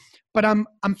 right? But I'm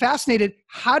fascinated.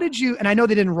 How did you? And I know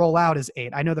they didn't roll out as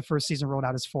 8. I know the first season rolled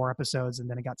out as 4 episodes, and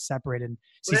then it got separated in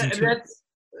season 2.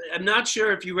 I'm not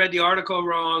sure if you read the article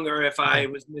wrong, or if I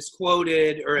was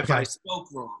misquoted, or if I spoke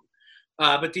wrong.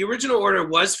 But the original order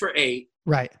was for 8.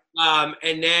 Right.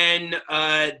 And then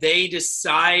they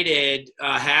decided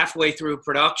halfway through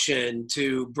production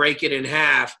to break it in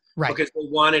half, right, because they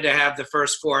wanted to have the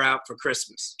first 4 out for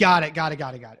Christmas. Got it.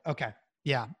 Okay.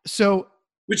 Yeah. So,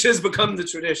 which has become the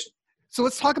tradition. So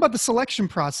let's talk about the selection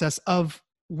process of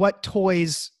what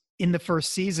toys in the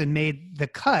first season made the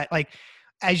cut. Like,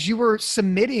 as you were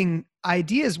submitting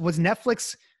ideas, was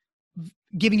Netflix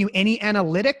giving you any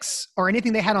analytics or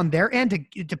anything they had on their end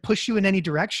to push you in any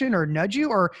direction or nudge you?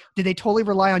 Or did they totally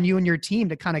rely on you and your team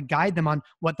to kind of guide them on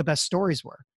what the best stories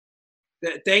were?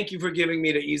 Thank you for giving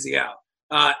me the easy out.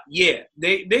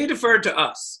 They deferred to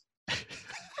us.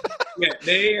 Yeah,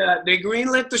 they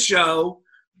greenlit the show.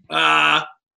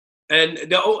 They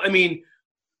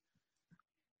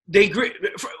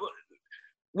greenlit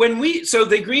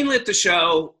the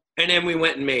show, and then we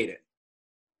went and made it.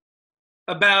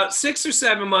 About 6 or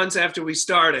 7 months after we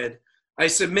started, I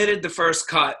submitted the first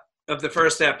cut of the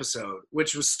first episode,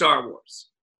 which was Star Wars.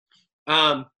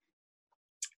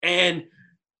 And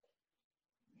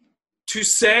to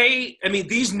say,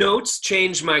 these notes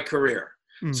changed my career.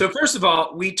 So first of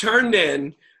all, we turned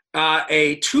in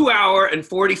a 2-hour and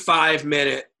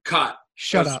 45-minute cut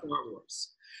of Star Wars.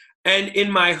 And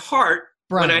in my heart,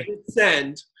 Brian, when I hit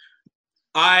send,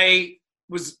 I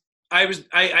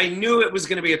knew it was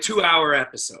going to be a 2-hour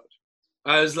episode.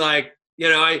 I was like,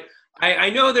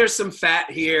 I know there's some fat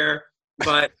here,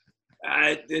 but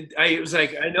I was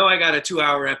like, I know I got a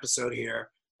 2-hour episode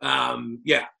here.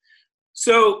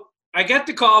 So I get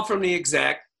the call from the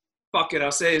exec. Fuck it,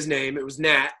 I'll say his name. It was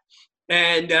Nat.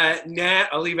 And Nat,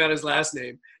 I'll leave out his last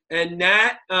name. And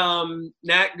Nat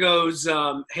goes,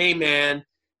 hey man,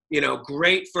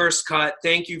 great first cut.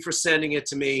 Thank you for sending it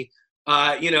to me.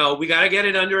 We got to get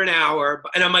it under an hour.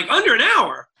 And I'm like, under an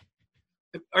hour?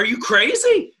 Are you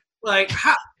crazy? Like,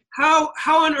 how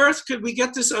on earth could we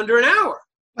get this under an hour?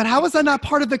 But how was that not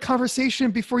part of the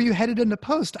conversation before you headed into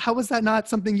post? How was that not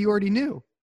something you already knew?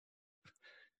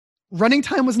 Running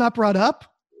time was not brought up?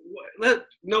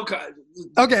 No.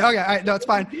 Okay. All right. No, it's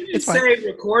fine. It's fine. Say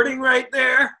recording right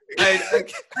there.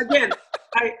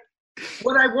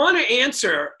 What I want to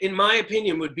answer, in my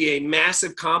opinion, would be a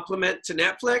massive compliment to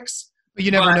Netflix. But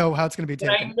you never know how it's going to be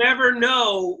taken. I never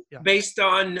know based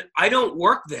on, I don't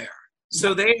work there.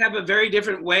 So they have a very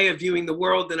different way of viewing the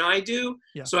world than I do.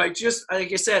 Yeah. So like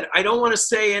I said, I don't want to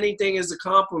say anything as a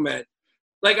compliment.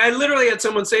 Like, I literally had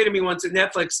someone say to me once at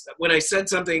Netflix when I said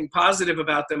something positive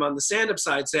about them on the stand-up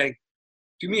side, saying,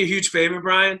 do me a huge favor,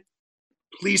 Brian.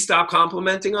 Please stop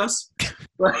complimenting us.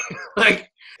 like,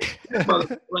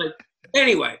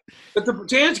 anyway. But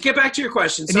to get back to your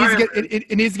question,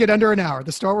 it needs to get under an hour.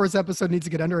 The Star Wars episode needs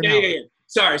to get under an hour. Yeah.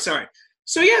 Sorry.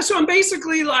 So I'm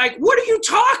basically like, what are you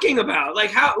talking about? Like,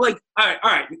 how? Like, all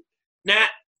right, Nat,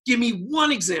 give me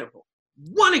one example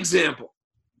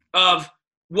of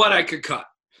what I could cut.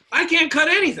 I can't cut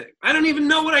anything. I don't even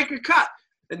know what I could cut.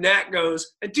 And Nat goes,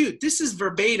 dude, this is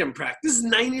verbatim practice. This is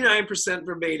 99%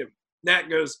 verbatim. Nat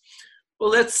goes, well,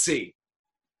 let's see.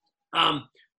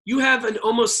 You have an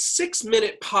almost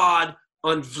 6-minute pod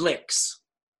on Vlix.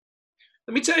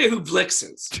 Let me tell you who Vlix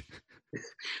is.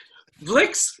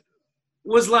 Vlix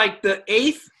was like the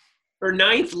 8th or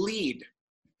 9th lead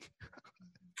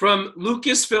from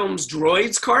Lucasfilm's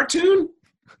Droids cartoon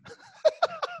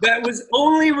that was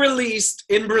only released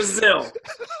in Brazil.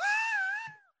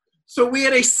 So we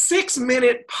had a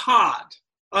 6-minute pod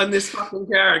on this fucking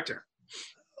character.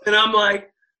 And I'm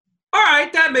like, all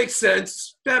right, that makes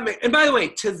sense. And by the way,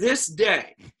 to this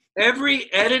day,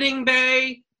 every editing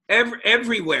bay,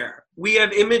 everywhere, we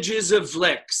have images of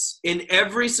Vlix in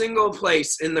every single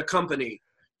place in the company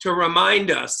to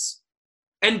remind us.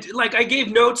 And like, I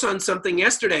gave notes on something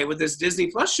yesterday with this Disney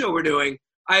Plus show we're doing.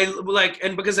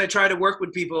 And because I try to work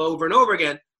with people over and over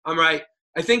again, I'm right.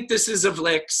 I think this is a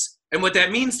Vlix. And what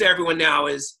that means to everyone now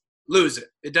is lose it.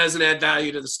 It doesn't add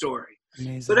value to the story.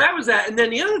 Amazing. So that was that. And then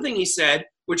the other thing he said,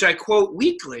 which I quote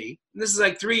weekly, and this is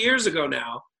like 3 years ago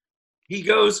now, he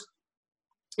goes,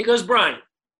 Brian,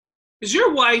 is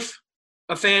your wife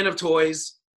a fan of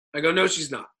toys? I go, no,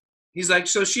 she's not. He's like,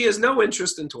 so she has no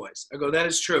interest in toys. I go, that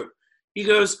is true. He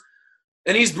goes,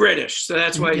 and he's British, so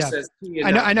that's why he says.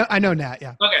 I know Nat,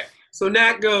 yeah. Okay, so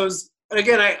Nat goes, and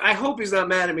again, I hope he's not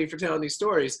mad at me for telling these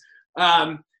stories,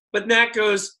 but Nat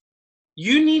goes,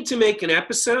 you need to make an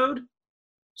episode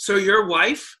so your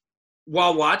wife,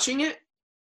 while watching it,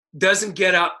 doesn't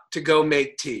get up to go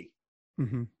make tea.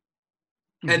 Mm-hmm.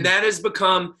 Mm-hmm. And that has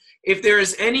become, if there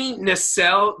is any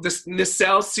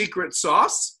Nacelle secret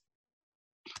sauce,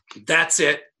 that's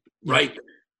it right there.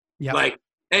 Yeah. Like,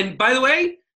 and by the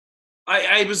way,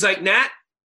 I was like, Nat,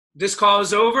 this call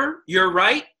is over. You're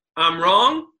right. I'm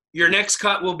wrong. Your next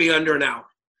cut will be under an hour.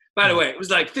 By the way, it was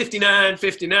like 59,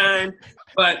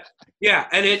 but yeah,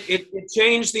 and it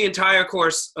changed the entire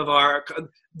course of our,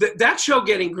 that show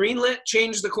getting greenlit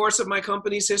changed the course of my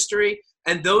company's history,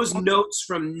 and those notes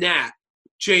from Nat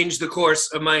changed the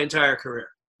course of my entire career.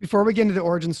 Before we get into the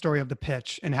origin story of the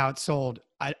pitch and how it sold,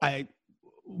 I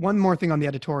one more thing on the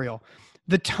editorial.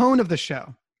 The tone of the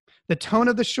show. The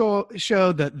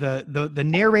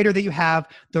narrator that you have,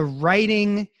 the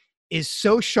writing is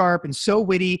so sharp and so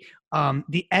witty.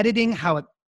 The editing, how it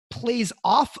plays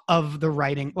off of the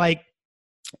writing. Like,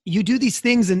 you do these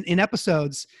things in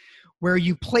episodes where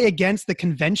you play against the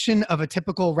convention of a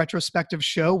typical retrospective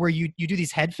show, where you do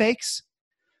these head fakes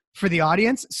for the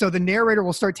audience. So the narrator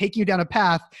will start taking you down a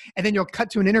path, and then you'll cut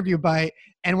to an interview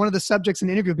and one of the subjects in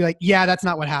the interview will be like, yeah, that's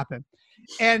not what happened.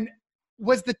 And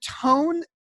was the tone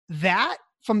that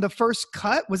from the first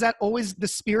cut, was that always the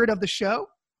spirit of the show?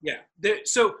 Yeah.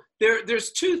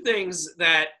 There's two things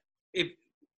that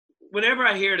whenever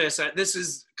I hear this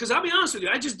is, because I'll be honest with you,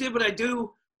 I just did what I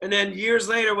do. And then years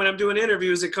later, when I'm doing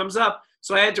interviews, it comes up.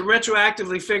 So I had to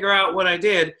retroactively figure out what I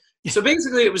did. So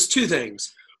basically it was two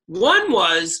things. One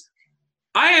was,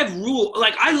 I have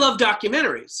I love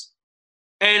documentaries.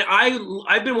 And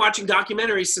I've been watching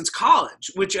documentaries since college,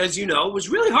 which, as you know, was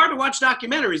really hard to watch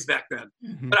documentaries back then.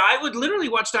 Mm-hmm. But I would literally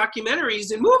watch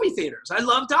documentaries in movie theaters. I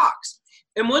love docs.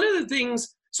 And one of the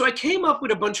things, so I came up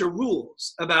with a bunch of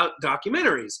rules about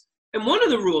documentaries. And one of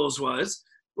the rules was,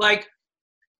 like,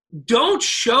 don't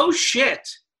show shit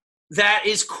that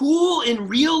is cool in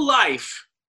real life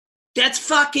that's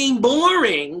fucking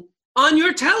boring on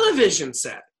your television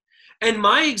set. And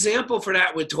my example for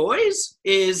that with toys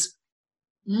is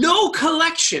no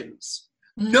collections,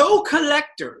 no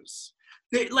collectors.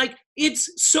 It's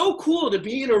so cool to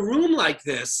be in a room like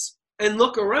this and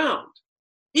look around.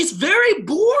 It's very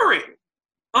boring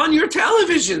on your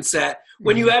television set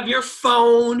when you have your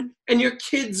phone and your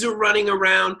kids are running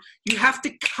around. You have to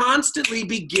constantly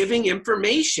be giving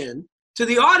information to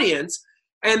the audience,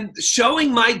 and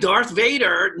showing my Darth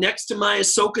Vader next to my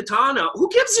Ahsoka Tano. Who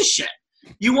gives a shit?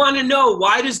 You want to know,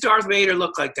 why does Darth Vader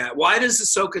look like that? Why does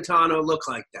Ahsoka Tano look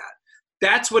like that?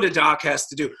 That's what a doc has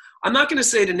to do. I'm not going to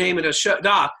say the name of the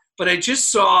doc, but I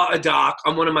just saw a doc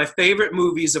on one of my favorite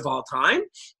movies of all time.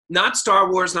 Not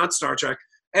Star Wars, not Star Trek.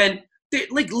 And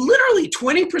literally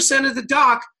 20% of the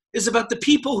doc is about the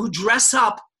people who dress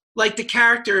up like the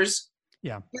characters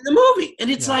Yeah. in the movie. And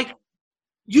it's Yeah. like,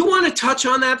 you want to touch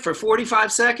on that for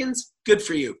 45 seconds? Good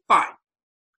for you. Fine.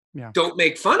 Yeah. Don't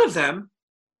make fun of them,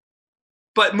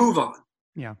 but move on.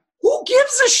 Yeah. Who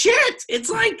gives a shit? It's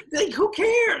like who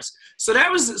cares? So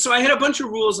I had a bunch of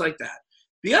rules like that.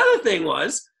 The other thing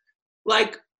was,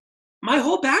 like, my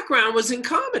whole background was in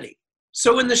comedy.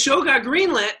 So when the show got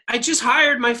greenlit, I just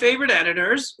hired my favorite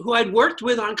editors who I'd worked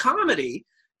with on comedy.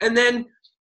 And then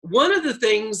one of the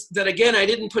things that, again, I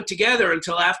didn't put together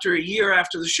until after a year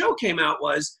after the show came out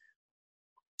was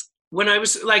when I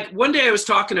was like, one day I was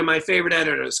talking to my favorite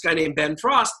editor, this guy named Ben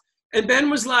Frost, and Ben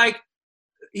was like,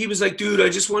 dude, I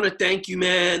just want to thank you,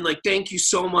 man. Like, thank you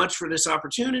so much for this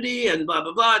opportunity and blah,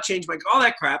 blah, blah, change my, all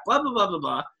that crap, blah, blah, blah, blah,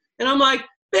 blah. And I'm like,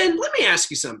 Ben, let me ask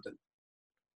you something.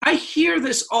 I hear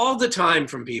this all the time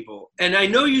from people, and I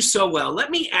know you so well. Let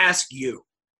me ask you,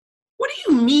 what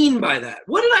do you mean by that?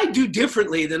 What did I do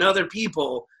differently than other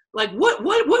people? Like, what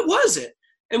was it?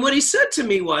 And what he said to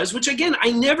me was, which again,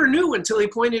 I never knew until he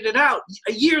pointed it out.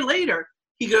 A year later,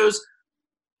 he goes,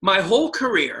 my whole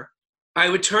career, I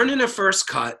would turn in a first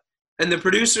cut, and the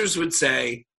producers would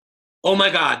say, oh my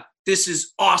God, this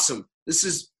is awesome. This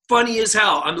is funny as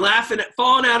hell. I'm laughing,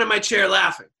 falling out of my chair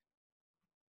laughing.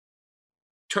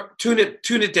 Tune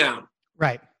it down.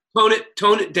 Right.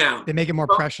 Tone it down. They make it more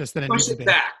precious than it needs to be.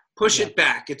 Push it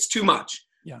back. It's too much.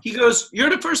 Yeah. He goes, you're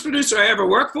the first producer I ever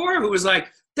worked for who was like,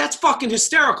 that's fucking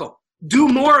hysterical. Do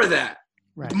more of that.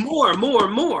 Right.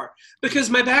 More. Because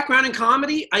my background in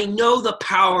comedy, I know the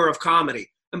power of comedy.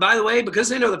 And by the way,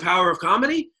 because I know the power of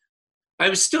comedy, I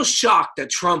was still shocked that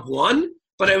Trump won,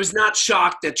 but I was not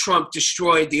shocked that Trump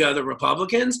destroyed the other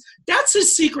Republicans. That's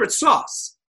his secret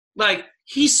sauce. Like,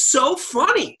 he's so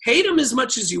funny. Hate him as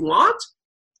much as you want.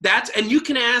 And you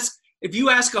can ask, if you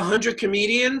ask 100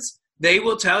 comedians, they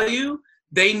will tell you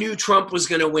they knew Trump was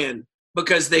going to win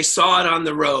because they saw it on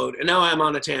the road. And now I'm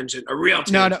on a tangent, a real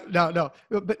tangent. No.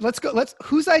 But let's go.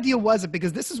 Whose idea was it?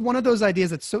 Because this is one of those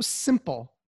ideas that's so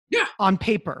simple. Yeah. On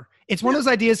paper. It's one of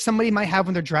those ideas somebody might have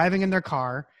when they're driving in their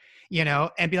car,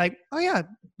 and be like, oh yeah,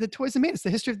 the toys that made us, the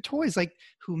history of the toys, like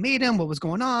who made them, what was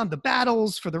going on, the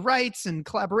battles for the rights and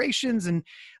collaborations and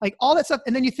like all that stuff.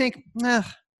 And then you think, well,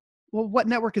 what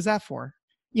network is that for?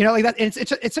 Like that. And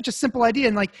it's such a simple idea.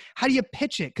 And like, how do you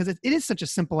pitch it? Because it is such a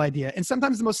simple idea. And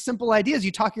sometimes the most simple ideas,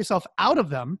 you talk yourself out of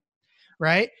them,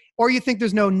 right? Or you think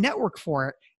there's no network for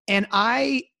it. And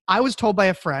I was told by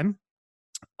a friend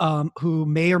who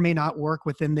may or may not work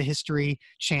within the History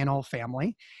Channel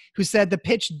family, who said the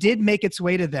pitch did make its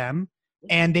way to them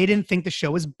and they didn't think the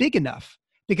show was big enough.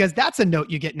 Because that's a note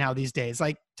you get now these days,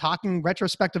 like talking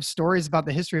retrospective stories about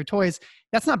the history of toys.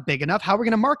 That's not big enough. How are we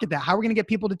going to market that? How are we going to get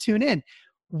people to tune in?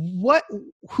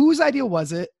 Whose idea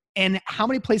was it? And how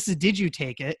many places did you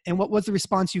take it? And what was the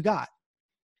response you got?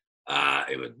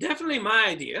 It was definitely my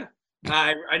idea.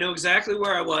 I know exactly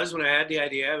where I was when I had the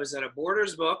idea. I was at a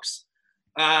Borders Books.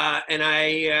 And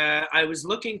I was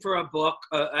looking for a book.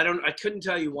 I couldn't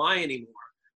tell you why anymore,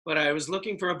 but I was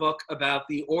looking for a book about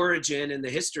the origin and the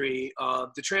history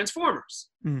of the Transformers.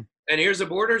 Mm. And here's a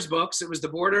Borders Books. It was the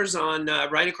Borders on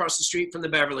right across the street from the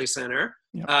Beverly Center,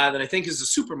 that I think is a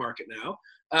supermarket now.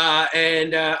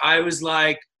 And I was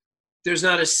like, there's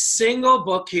not a single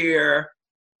book here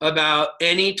about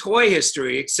any toy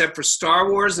history except for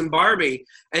Star Wars and Barbie.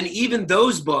 And even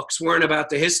those books weren't about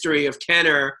the history of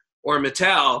Kenner or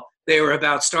Mattel. They were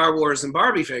about Star Wars and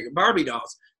Barbie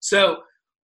dolls. So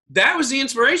that was the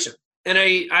inspiration. And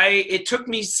it took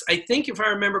me, I think if I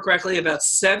remember correctly, about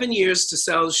 7 years to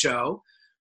sell the show.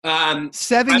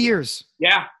 7 years.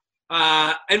 Yeah.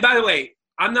 And by the way,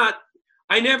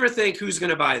 I never think who's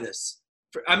going to buy this.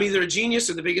 I'm either a genius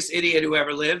or the biggest idiot who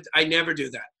ever lived. I never do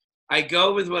that. I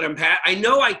go with what I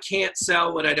know I can't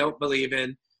sell what I don't believe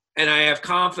in. And I have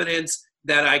confidence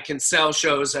that I can sell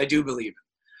shows I do believe in.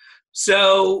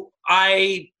 So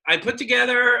I put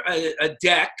together a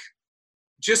deck,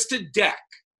 just a deck.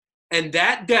 And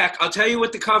that deck, I'll tell you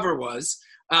what the cover was.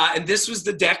 And this was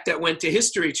the deck that went to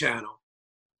History Channel.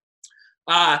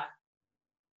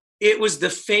 It was the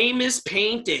famous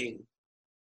painting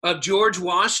of George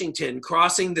Washington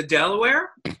crossing the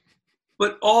Delaware,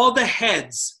 but all the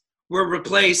heads were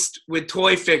replaced with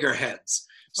toy figure heads.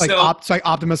 Like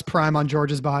Optimus Prime on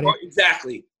George's body?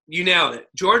 Exactly. You nailed it.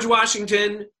 George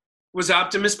Washington was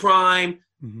Optimus Prime,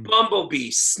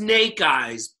 Bumblebee, Snake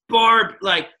Eyes, Barb,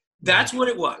 that's what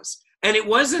it was. And it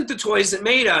wasn't the toys that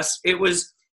made us. It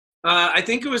was, I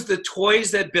think it was the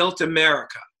toys that built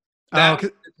America.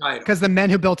 Because the men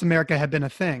who built America had been a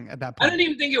thing at that point. I didn't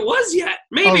even think it was yet.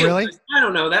 Maybe. Oh, really? I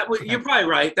don't know. You're probably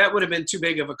right. That would have been too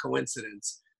big of a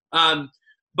coincidence.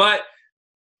 But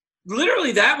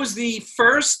literally, that was the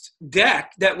first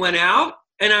deck that went out,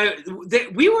 and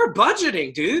we were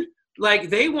budgeting, dude. Like,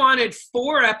 they wanted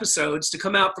 4 episodes to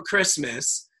come out for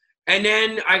Christmas, and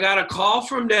then I got a call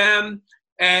from them,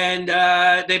 and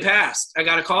they passed. I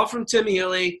got a call from Tim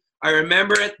Healy. I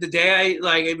remember it the day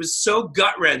it was so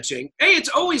gut-wrenching. Hey, it's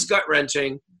always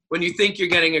gut-wrenching when you think you're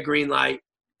getting a green light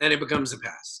and it becomes a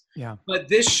pass. Yeah. But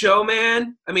this show,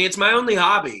 man, I mean, it's my only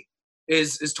hobby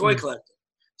is toy collecting.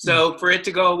 So for it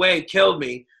to go away killed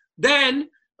me. Then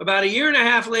about a year and a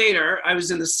half later, I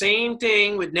was in the same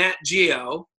thing with Nat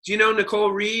Geo. Do you know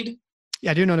Nicole Reed?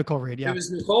 Yeah, I do know Nicole Reed. Yeah. It was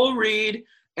Nicole Reed.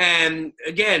 And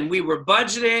again, we were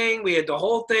budgeting. We had the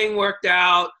whole thing worked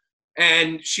out.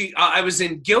 And I was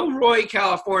in Gilroy,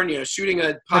 California, shooting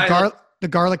a pilot. The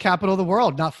garlic capital of the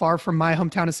world, not far from my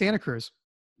hometown of Santa Cruz.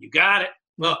 You got it.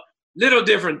 Well, little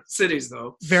different cities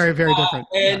though. Very, very different.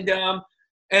 And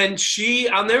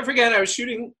I'll never forget, I was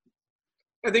shooting,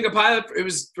 I think a pilot, it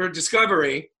was for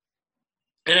Discovery.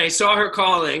 And I saw her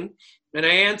calling and I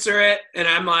answer it. And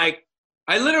I'm like,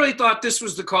 I literally thought this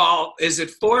was the call. Is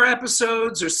it 4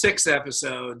 episodes or 6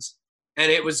 episodes? And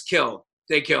it was killed.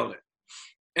 They killed it.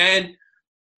 And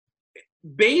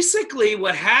basically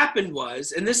what happened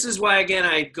was, and this is why, again,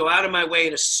 I go out of my way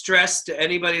to stress to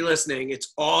anybody listening,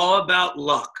 it's all about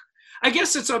luck. I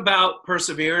guess it's about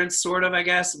perseverance, sort of, I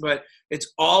guess, but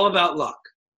it's all about luck.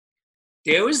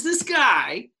 There was this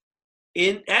guy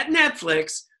at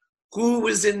Netflix who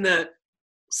was in the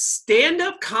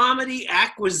stand-up comedy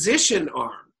acquisition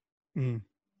arm. Mm.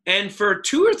 And for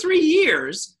 2 or 3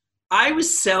 years, I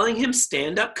was selling him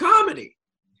stand-up comedy.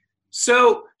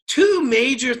 So 2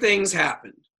 major things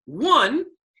happened. One,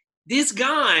 this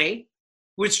guy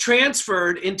was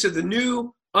transferred into the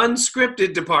new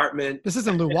unscripted department. This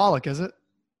isn't Lou Wallach, is it?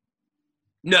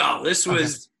 No, this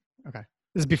was... Okay.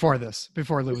 This is before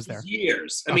Lou was there.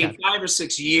 Years. I mean, 5 or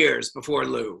 6 years before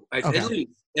Lou.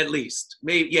 At least.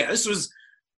 Maybe, yeah, this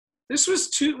was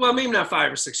 2, well, maybe not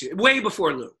 5 or 6 years. Way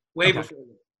before Lou. Before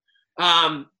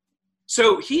Lou.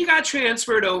 So he got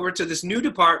transferred over to this new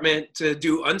department to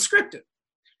do unscripted.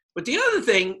 But the other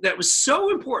thing that was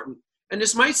so important, and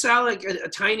this might sound like a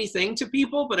tiny thing to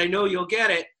people, but I know you'll get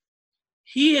it.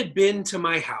 He had been to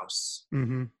my house,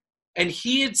 and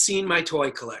he had seen my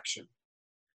toy collection.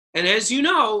 And as you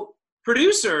know,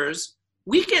 producers,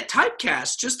 we get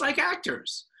typecast just like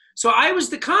actors. So I was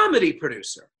the comedy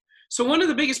producer. So one of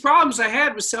the biggest problems I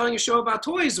had with selling a show about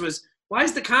toys was, why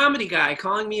is the comedy guy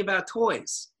calling me about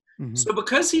toys? So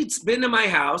because he'd been to my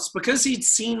house, because he'd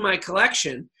seen my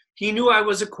collection, he knew I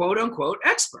was a quote-unquote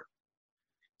expert.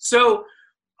 So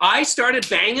I started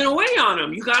banging away on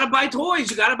him. You got to buy toys.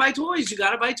 You got to buy toys. You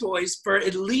got to buy toys for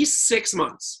at least 6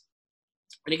 months.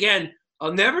 And again,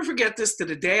 I'll never forget this to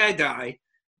the day I die.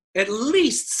 At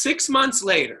least 6 months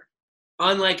later,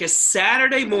 on like a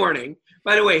Saturday morning,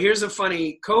 by the way, here's a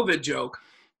funny COVID joke.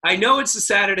 I know it's a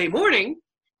Saturday morning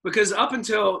because up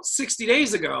until 60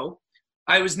 days ago,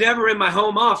 I was never in my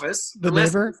home office. The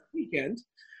neighbor? Weekend.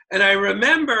 And I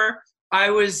remember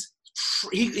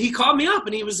he called me up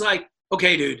and he was like,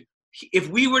 okay, dude, if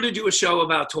we were to do a show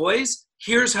about toys,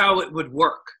 here's how it would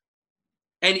work.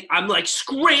 And I'm like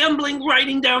scrambling,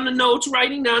 writing down the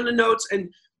notes.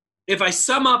 And if I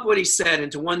sum up what he said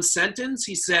into one sentence,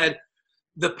 he said,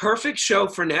 the perfect show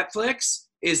for Netflix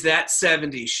is that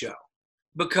 70s show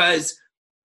because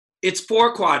it's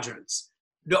 4 quadrants.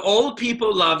 The old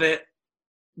people love it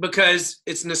because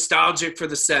it's nostalgic for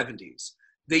the 70s.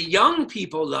 The young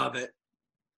people love it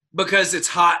because it's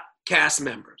hot cast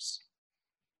members.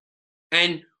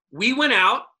 And we went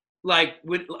out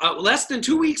with less than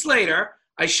 2 weeks later.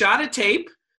 I shot a tape.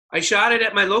 I shot it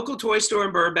at my local toy store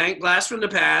in Burbank, Blast from the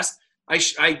Past.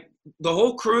 The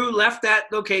whole crew left that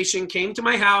location, came to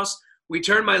my house. We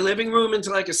turned my living room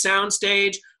into like a sound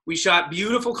stage. We shot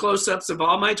beautiful close-ups of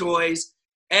all my toys,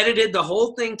 edited the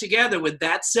whole thing together with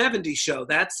that 70s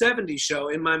show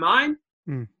in my mind.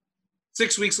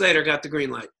 6 weeks later, got the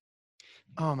green light.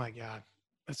 Oh my God.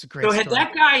 That's a great story. So had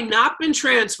that guy not been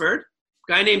transferred,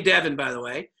 guy named Devin, by the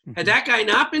way, had that guy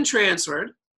not been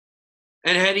transferred,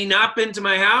 and had he not been to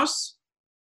my house,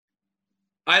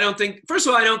 first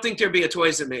of all, I don't think there'd be a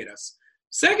Toys That Made Us.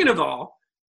 Second of all,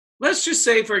 let's just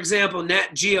say, for example,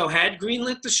 Nat Geo had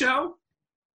greenlit the show,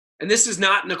 and this is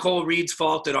not Nicole Reed's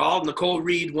fault at all. Nicole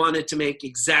Reed wanted to make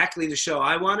exactly the show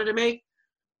I wanted to make.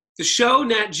 The show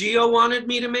Nat Geo wanted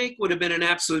me to make would have been an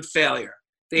absolute failure.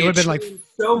 They had been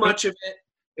so much of it.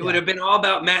 It would have been all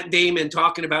about Matt Damon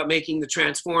talking about making the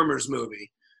Transformers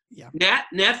movie. Yeah.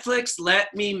 Netflix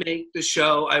let me make the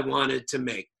show I wanted to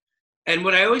make. And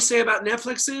what I always say about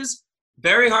Netflix is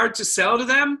very hard to sell to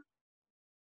them,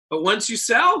 But once you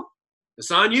sell,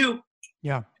 it's on you.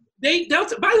 Yeah. They'll,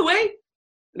 by the way,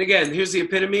 and again, here's the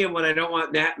epitome of what I don't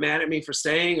want Nat mad at me for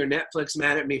saying or Netflix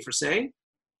mad at me for saying.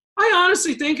 I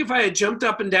honestly think if I had jumped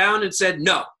up and down and said,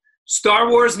 no, Star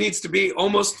Wars needs to be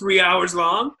almost 3 hours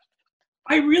long,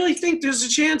 I really think there's a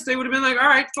chance they would have been like, all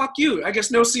right, fuck you. I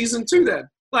guess no season 2 then.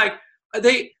 Like,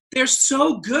 they're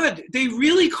so good. They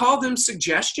really call them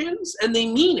suggestions and they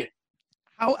mean it.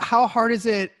 How hard is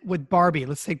it with Barbie?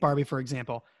 Let's take Barbie, for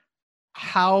example.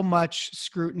 How much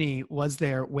scrutiny was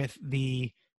there with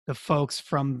the folks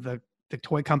from the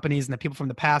toy companies and the people from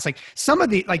the past? Like some of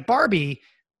the, like Barbie,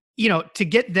 you know, to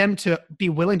get them to be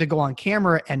willing to go on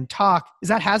camera and talk. Is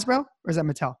that Hasbro or is that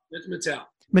Mattel? It's Mattel.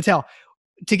 Mattel.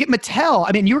 To get Mattel,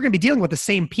 I mean, you were going to be dealing with the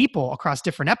same people across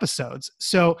different episodes.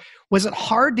 So was it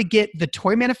hard to get the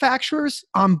toy manufacturers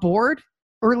on board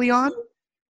early on?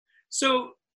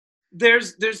 So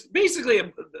there's basically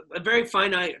a very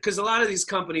finite, because a lot of these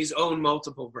companies own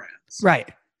multiple brands. Right.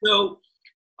 So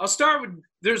I'll start with,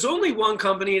 there's only one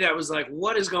company that was like,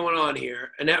 what is going on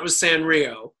here? And that was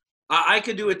Sanrio. I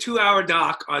could do a 2-hour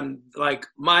doc on like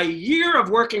my year of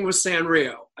working with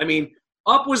Sanrio. I mean,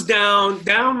 up was down,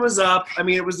 down was up. I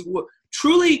mean, it was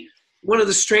truly one of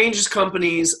the strangest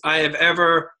companies I have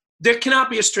ever. There cannot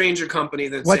be a stranger company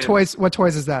than Sanrio. What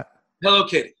toys is that? Hello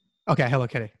Kitty. Okay, Hello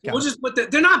Kitty. We'll just put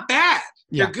they're not bad.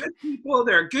 Yeah. They're good people.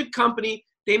 They're a good company.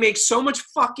 They make so much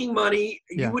fucking money.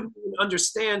 Yeah. You wouldn't even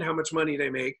understand how much money they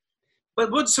make.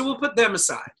 But so we'll put them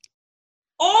aside.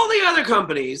 All the other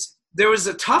companies, there was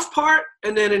a tough part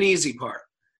and then an easy part.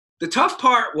 The tough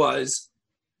part was,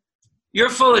 you're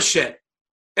full of shit.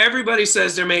 Everybody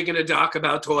says they're making a doc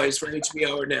about toys for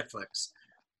HBO or Netflix.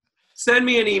 Send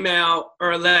me an email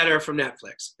or a letter from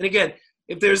Netflix. And again,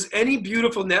 if there's any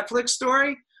beautiful Netflix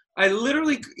story, I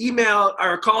literally emailed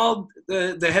or called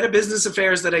the head of business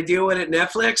affairs that I deal with at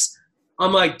Netflix.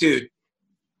 I'm like, dude,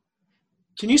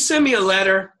 can you send me a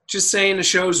letter just saying the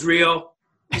show's real?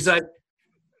 He's like,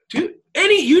 dude,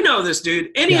 you know this, dude.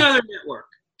 Any other network,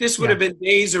 this would have been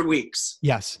days or weeks.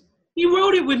 Yes. He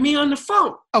wrote it with me on the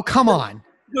phone. Oh, come on.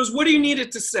 He goes, what do you need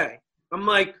it to say? I'm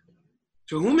like,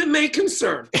 to whom it may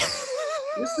concern.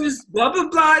 This is blah, blah,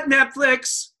 blah at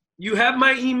Netflix. You have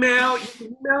my email. You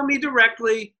can email me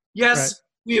directly. Yes,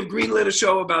 we have greenlit a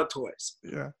show about toys.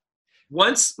 Yeah.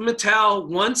 Once Mattel,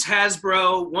 once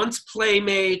Hasbro, once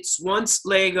Playmates, once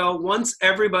Lego, once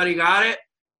everybody got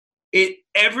it,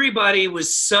 everybody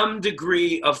was some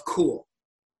degree of cool.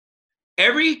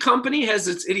 Every company has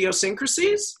its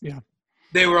idiosyncrasies. Yeah.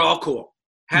 They were all cool.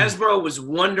 Hasbro was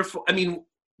wonderful. I mean,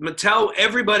 Mattel,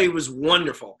 everybody was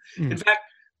wonderful. In fact,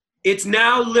 it's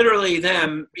now literally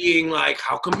them being like,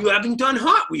 how come you haven't done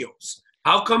Hot Wheels?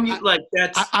 How come you like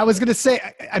that's... I was going to say,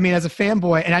 I mean, as a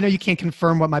fanboy, and I know you can't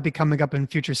confirm what might be coming up in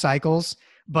future cycles,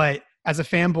 but as a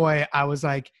fanboy, I was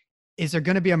like, is there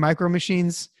going to be a Micro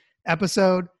Machines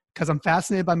episode? Because I'm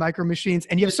fascinated by Micro Machines.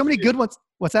 And you have so many good ones.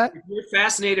 What's that? If you're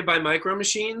fascinated by Micro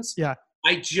Machines, yeah.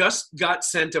 I just got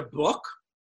sent a book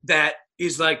that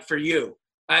is like for you.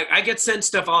 I get sent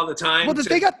stuff all the time. Well, the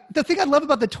thing I love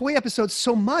about the toy episodes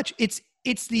so much,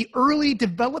 it's the early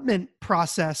development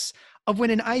process of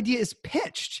when an idea is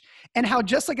pitched, and how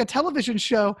just like a television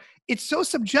show, it's so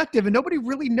subjective and nobody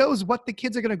really knows what the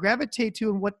kids are going to gravitate to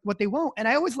and what they won't. And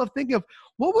I always love thinking of,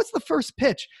 what was the first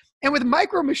pitch? And with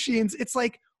Micro Machines, it's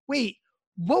like, wait,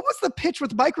 what was the pitch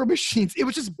with Micro Machines? It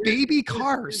was just baby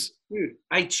cars. Dude,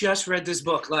 I just read this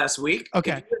book last week.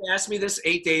 Okay. If you had asked me this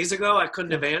 8 days ago, I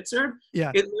couldn't have answered.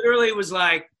 Yeah. It literally was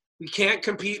like, we can't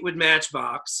compete with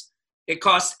Matchbox. It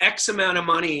costs X amount of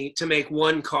money to make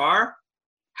one car.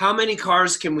 How many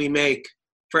cars can we make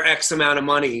for X amount of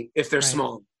money if they're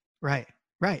small? Right.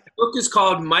 The book is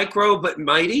called Micro But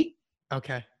Mighty.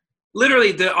 Okay.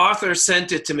 Literally, the author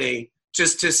sent it to me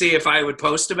just to see if I would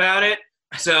post about it.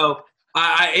 So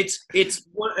it's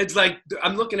like,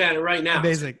 I'm looking at it right now.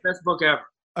 Amazing. It's the best book ever.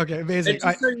 Okay, amazing. And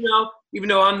just so you know, even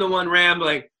though I'm the one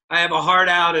rambling, I have a hard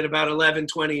out at about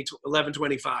 11:20 to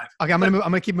 11:25. Okay, I'm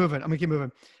gonna keep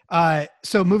moving.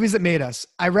 So Movies That Made Us.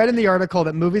 I read in the article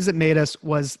that Movies That Made Us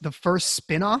was the first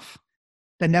spin-off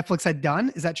that Netflix had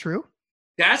done. Is that true?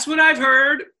 That's what I've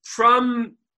heard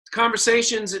from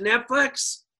conversations at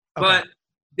Netflix, but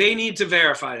they need to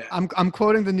verify that. I'm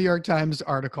quoting the New York Times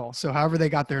article. So however they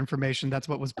got their information, that's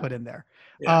what was put in there.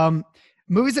 Yeah.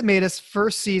 Movies That Made Us,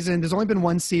 first season. There's only been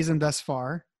one season thus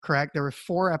far, correct? There were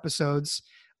 4 episodes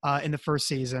in the first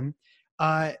season.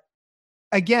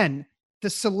 Again, the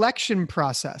selection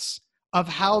process of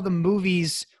how the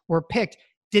movies were picked.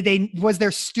 Was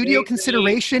there studio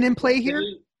consideration in play here?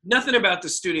 Nothing about the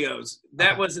studios.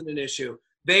 That wasn't an issue.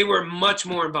 They were much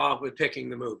more involved with picking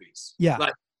the movies. Yeah.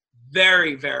 Like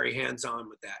very, very hands-on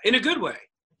with that in a good way.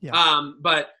 Yeah.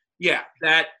 But yeah,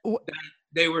 that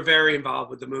they were very involved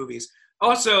with the movies.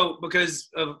 Also, because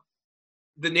of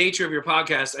the nature of your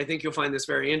podcast, I think you'll find this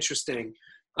very interesting.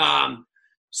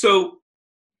 So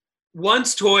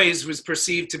once Toys was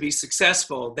perceived to be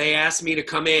successful, they asked me to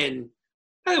come in.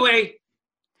 By the way,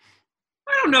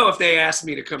 I don't know if they asked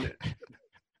me to come in.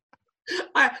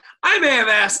 I may have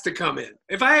asked to come in.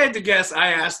 If I had to guess, I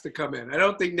asked to come in. I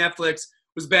don't think Netflix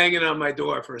was banging on my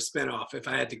door for a spinoff, if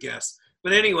I had to guess.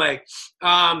 But anyway,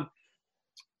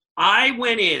 I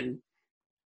went in,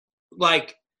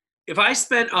 like, if I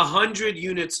spent 100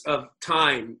 units of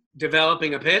time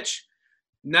developing a pitch,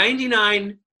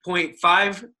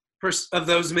 99.5% of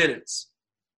those minutes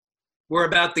were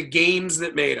about the games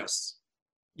that made us.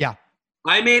 Yeah.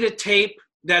 I made a tape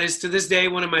that is to this day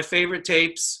one of my favorite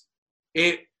tapes.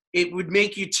 It would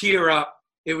make you tear up.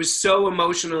 It was so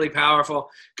emotionally powerful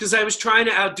because I was trying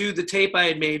to outdo the tape I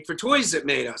had made for Toys That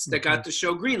Made Us that got the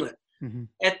show greenlit.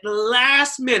 At the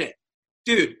last minute,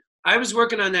 dude, I was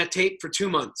working on that tape for 2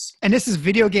 months. And this is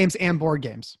video games and board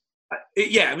games.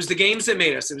 It was the games that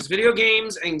made us. It was video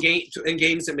games and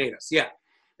games that made us. Yeah,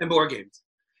 and board games.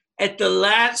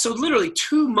 So literally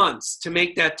 2 months to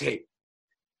make that tape.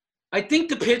 I think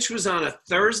the pitch was on a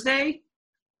Thursday.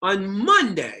 On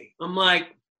Monday, I'm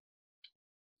like,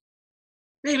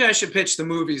 maybe I should pitch the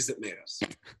movies that made us.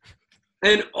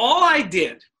 And all I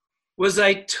did was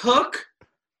I took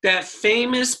that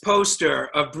famous poster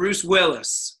of Bruce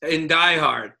Willis in Die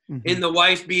Hard in the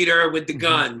wife beater with the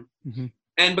gun.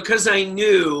 And because I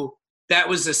knew that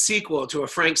was a sequel to a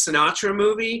Frank Sinatra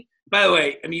movie, by the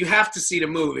way, I mean, you have to see the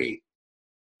movie.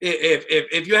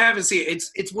 If you haven't seen it,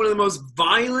 it's one of the most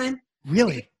violent.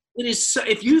 Really? It is. So,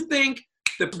 if you think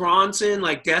the Bronson,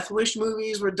 like Death Wish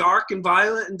movies were dark and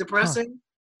violent and depressing,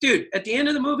 dude, at the end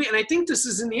of the movie, and I think this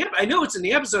is in the I know it's in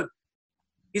the episode,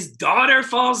 his daughter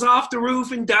falls off the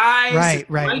roof and dies.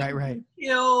 Right.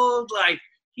 Killed. Like,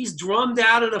 he's drummed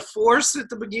out of the force at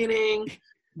the beginning.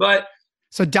 But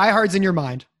so Die Hard's in your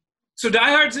mind. So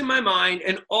Die Hard's in my mind,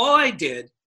 and all I did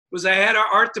was I had our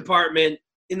art department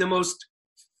in the most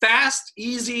fast,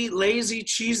 easy, lazy,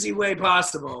 cheesy way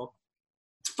possible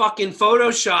fucking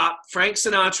Photoshop Frank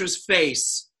Sinatra's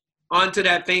face onto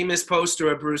that famous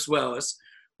poster of Bruce Willis.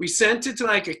 We sent it to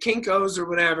like a Kinko's or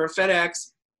whatever,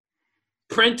 FedEx,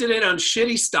 printed it on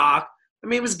shitty stock. I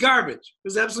mean, it was garbage. It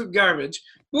was absolute garbage.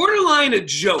 Borderline a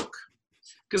joke.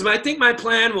 Because I think my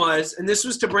plan was, and this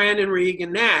was to Brandon Reig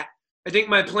and Nat, I think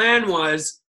my plan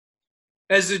was,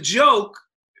 as a joke,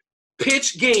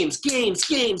 pitch games,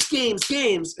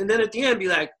 and then at the end be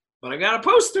like, but I got a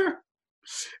poster.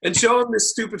 And show him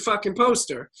this stupid fucking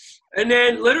poster. And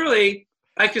then literally,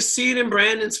 I could see it in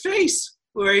Brandon's face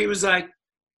where he was like,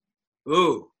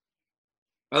 ooh,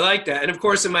 I like that. And of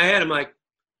course, in my head, I'm like,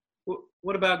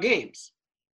 what about games?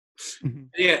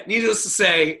 Yeah, needless to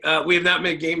say, we have not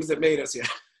made games that made us yet.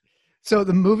 So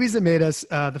the movies that made us,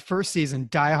 the first season,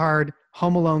 Die Hard,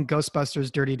 Home Alone,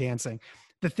 Ghostbusters, Dirty Dancing.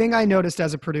 The thing I noticed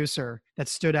as a producer that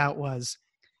stood out was,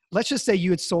 let's just say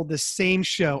you had sold the same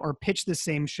show or pitched the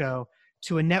same show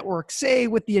to a network, say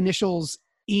with the initials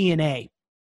E and A.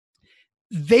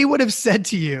 They would have said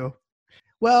to you,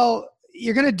 well,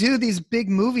 you're going to do these big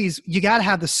movies. You got to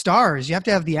have the stars. You have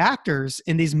to have the actors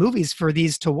in these movies for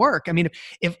these to work. I mean,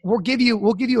 if we'll give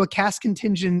you a cast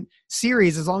contingent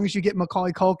series as long as you get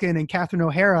Macaulay Culkin and Catherine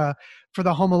O'Hara for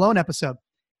the Home Alone episode.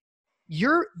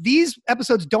 These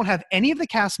episodes don't have any of the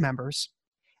cast members.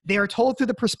 They are told through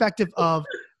the perspective of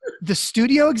the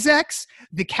studio execs,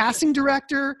 the casting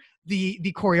director, the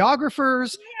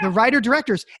choreographers, the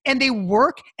writer-directors, and they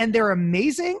work and they're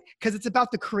amazing because it's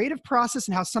about the creative process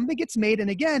and how something gets made.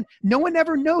 And again, no one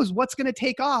ever knows what's going to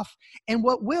take off and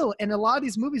what will. And a lot of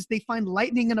these movies, they find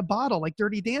lightning in a bottle, like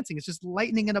Dirty Dancing. It's just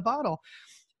lightning in a bottle.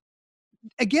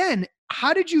 Again,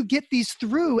 how did you get these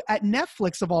through at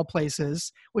Netflix of all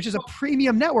places, which is a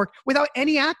premium network, without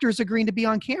any actors agreeing to be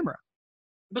on camera?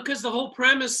 Because the whole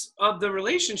premise of the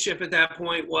relationship at that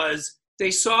point was they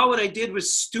saw what I did with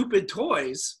stupid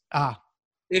toys.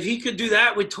 If he could do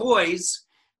that with toys,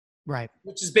 right?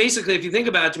 Which is basically, if you think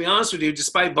about it, to be honest with you,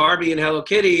 despite Barbie and Hello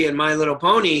Kitty and My Little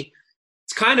Pony,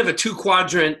 it's kind of a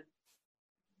 2-quadrant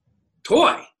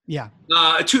toy. Yeah.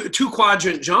 A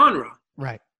two-quadrant genre.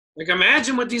 Right. Like,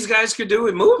 imagine what these guys could do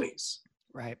with movies.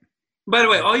 Right. By the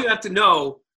way, all you have to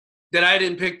know that I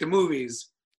didn't pick the movies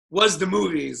was the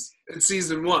movies in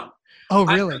season 1. Oh,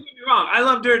 really? Don't get me wrong. I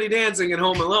love Dirty Dancing and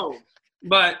Home Alone.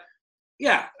 But,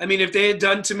 yeah, I mean, if they had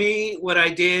done to me what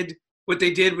they did with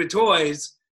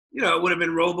toys, it would have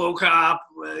been RoboCop,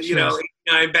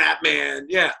 89 Batman.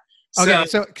 Yeah. Okay,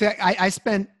 so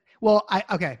Well,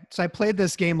 so I played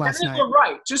this game last night. You're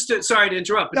right. Sorry to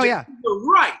interrupt. But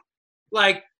you're right.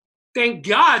 Like, thank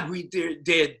God we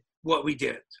did what we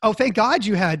did. Oh, thank God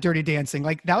you had Dirty Dancing.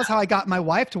 Like, that was how I got my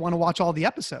wife to want to watch all the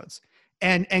episodes.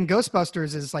 And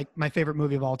Ghostbusters is like my favorite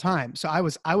movie of all time. So I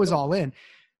was all in.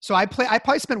 So I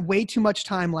probably spent way too much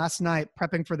time last night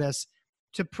prepping for this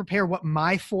to prepare what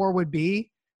my 4 would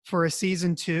be for a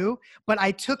season 2. But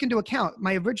I took into account,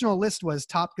 my original list was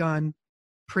Top Gun,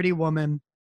 Pretty Woman,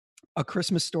 A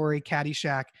Christmas Story,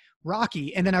 Caddyshack,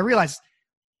 Rocky. And then I realized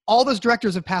all those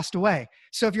directors have passed away.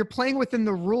 So if you're playing within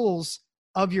the rules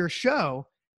of your show,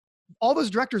 all those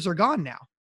directors are gone now.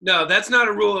 No, that's not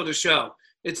a rule of the show.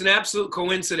 It's an absolute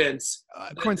coincidence.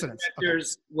 Coincidence. The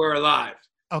directors were alive.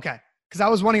 Okay. Because I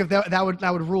was wondering if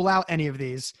that would rule out any of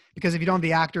these, because if you don't have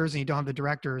the actors and you don't have the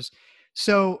directors.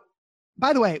 So,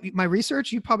 by the way, my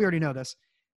research, you probably already know this.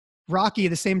 Rocky,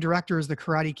 the same director as The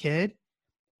Karate Kid.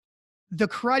 The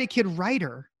Karate Kid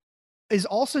writer is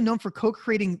also known for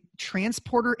co-creating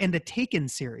Transporter and the Taken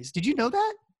series. Did you know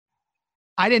that?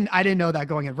 I didn't know that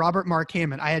going in. Robert Mark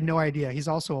Kamen. I had no idea. He's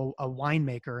also a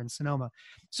winemaker in Sonoma.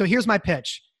 So here's my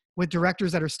pitch with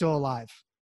directors that are still alive.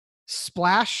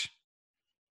 Splash,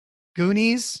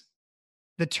 Goonies,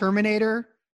 The Terminator,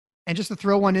 and just to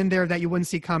throw one in there that you wouldn't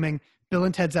see coming, Bill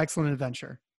and Ted's Excellent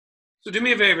Adventure. So do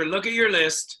me a favor. Look at your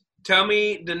list. Tell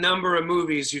me the number of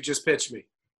movies you just pitched me.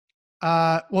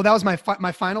 Well, that was my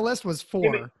final list was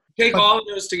 4. Take all of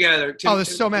those together.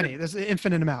 There's so many. There's an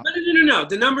infinite amount. No.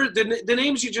 The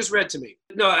names you just read to me.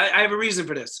 No, I have a reason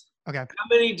for this. Okay. How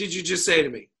many did you just say to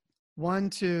me? 1,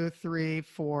 2, 3,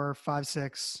 4, 5,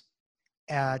 6,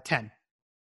 10.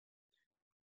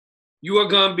 You are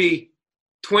going to be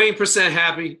 20%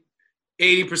 happy,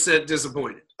 80%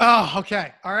 disappointed. Oh,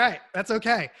 okay. All right. That's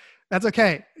okay.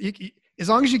 As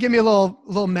long as you give me a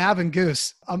little Mav and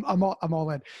Goose, I'm all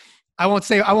in. I won't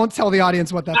tell the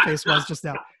audience what that face was just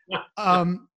now.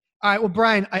 All right. Well,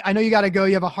 Brian, I know you got to go.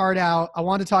 You have a heart out. I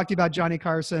wanted to talk to you about Johnny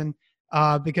Carson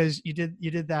because you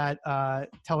did that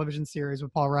television series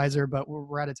with Paul Reiser, but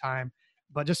we're out of time.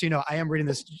 But just so you know, I'm reading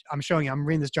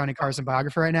this Johnny Carson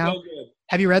biography right now. So good.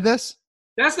 Have you read this?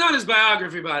 That's not his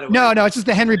biography, by the way. No, it's just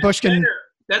the Henry Bushkin.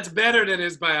 That's better than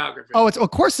his biography. Oh,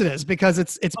 of course it is, because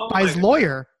it's by his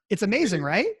lawyer. It's amazing,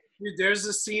 right? Dude, there's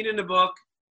a scene in the book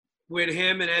with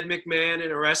him and Ed McMahon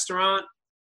in a restaurant.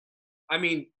 I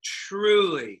mean,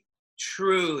 truly,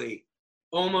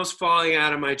 almost falling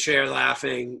out of my chair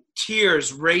laughing,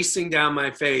 tears racing down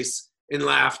my face in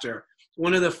laughter.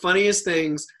 One of the funniest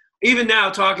things. Even now,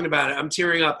 talking about it, I'm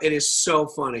tearing up. It is so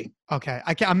funny. Okay,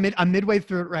 I'm midway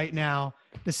through it right now.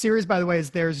 The series, by the way, is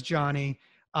There's Johnny.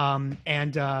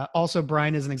 And also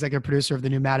Brian is an executive producer of the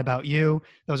new Mad About You.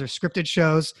 Those are scripted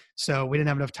shows, so we didn't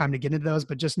have enough time to get into those,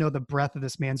 but just know the breadth of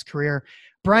this man's career.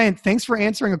 Brian, thanks for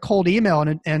answering a cold email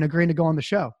and agreeing to go on the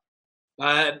show.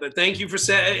 But thank you for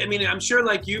saying, I mean, I'm sure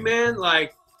like you, man,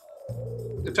 like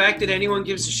the fact that anyone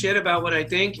gives a shit about what I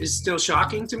think is still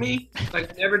shocking to me.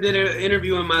 Like I never did an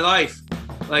interview in my life,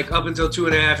 like up until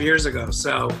 2.5 years ago.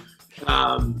 So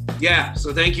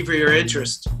so thank you for your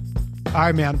interest. All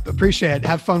right, man. Appreciate it.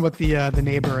 Have fun with the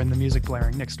neighbor and the music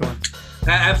blaring next door.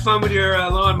 Have fun with your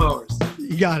lawnmowers.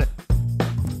 You got it.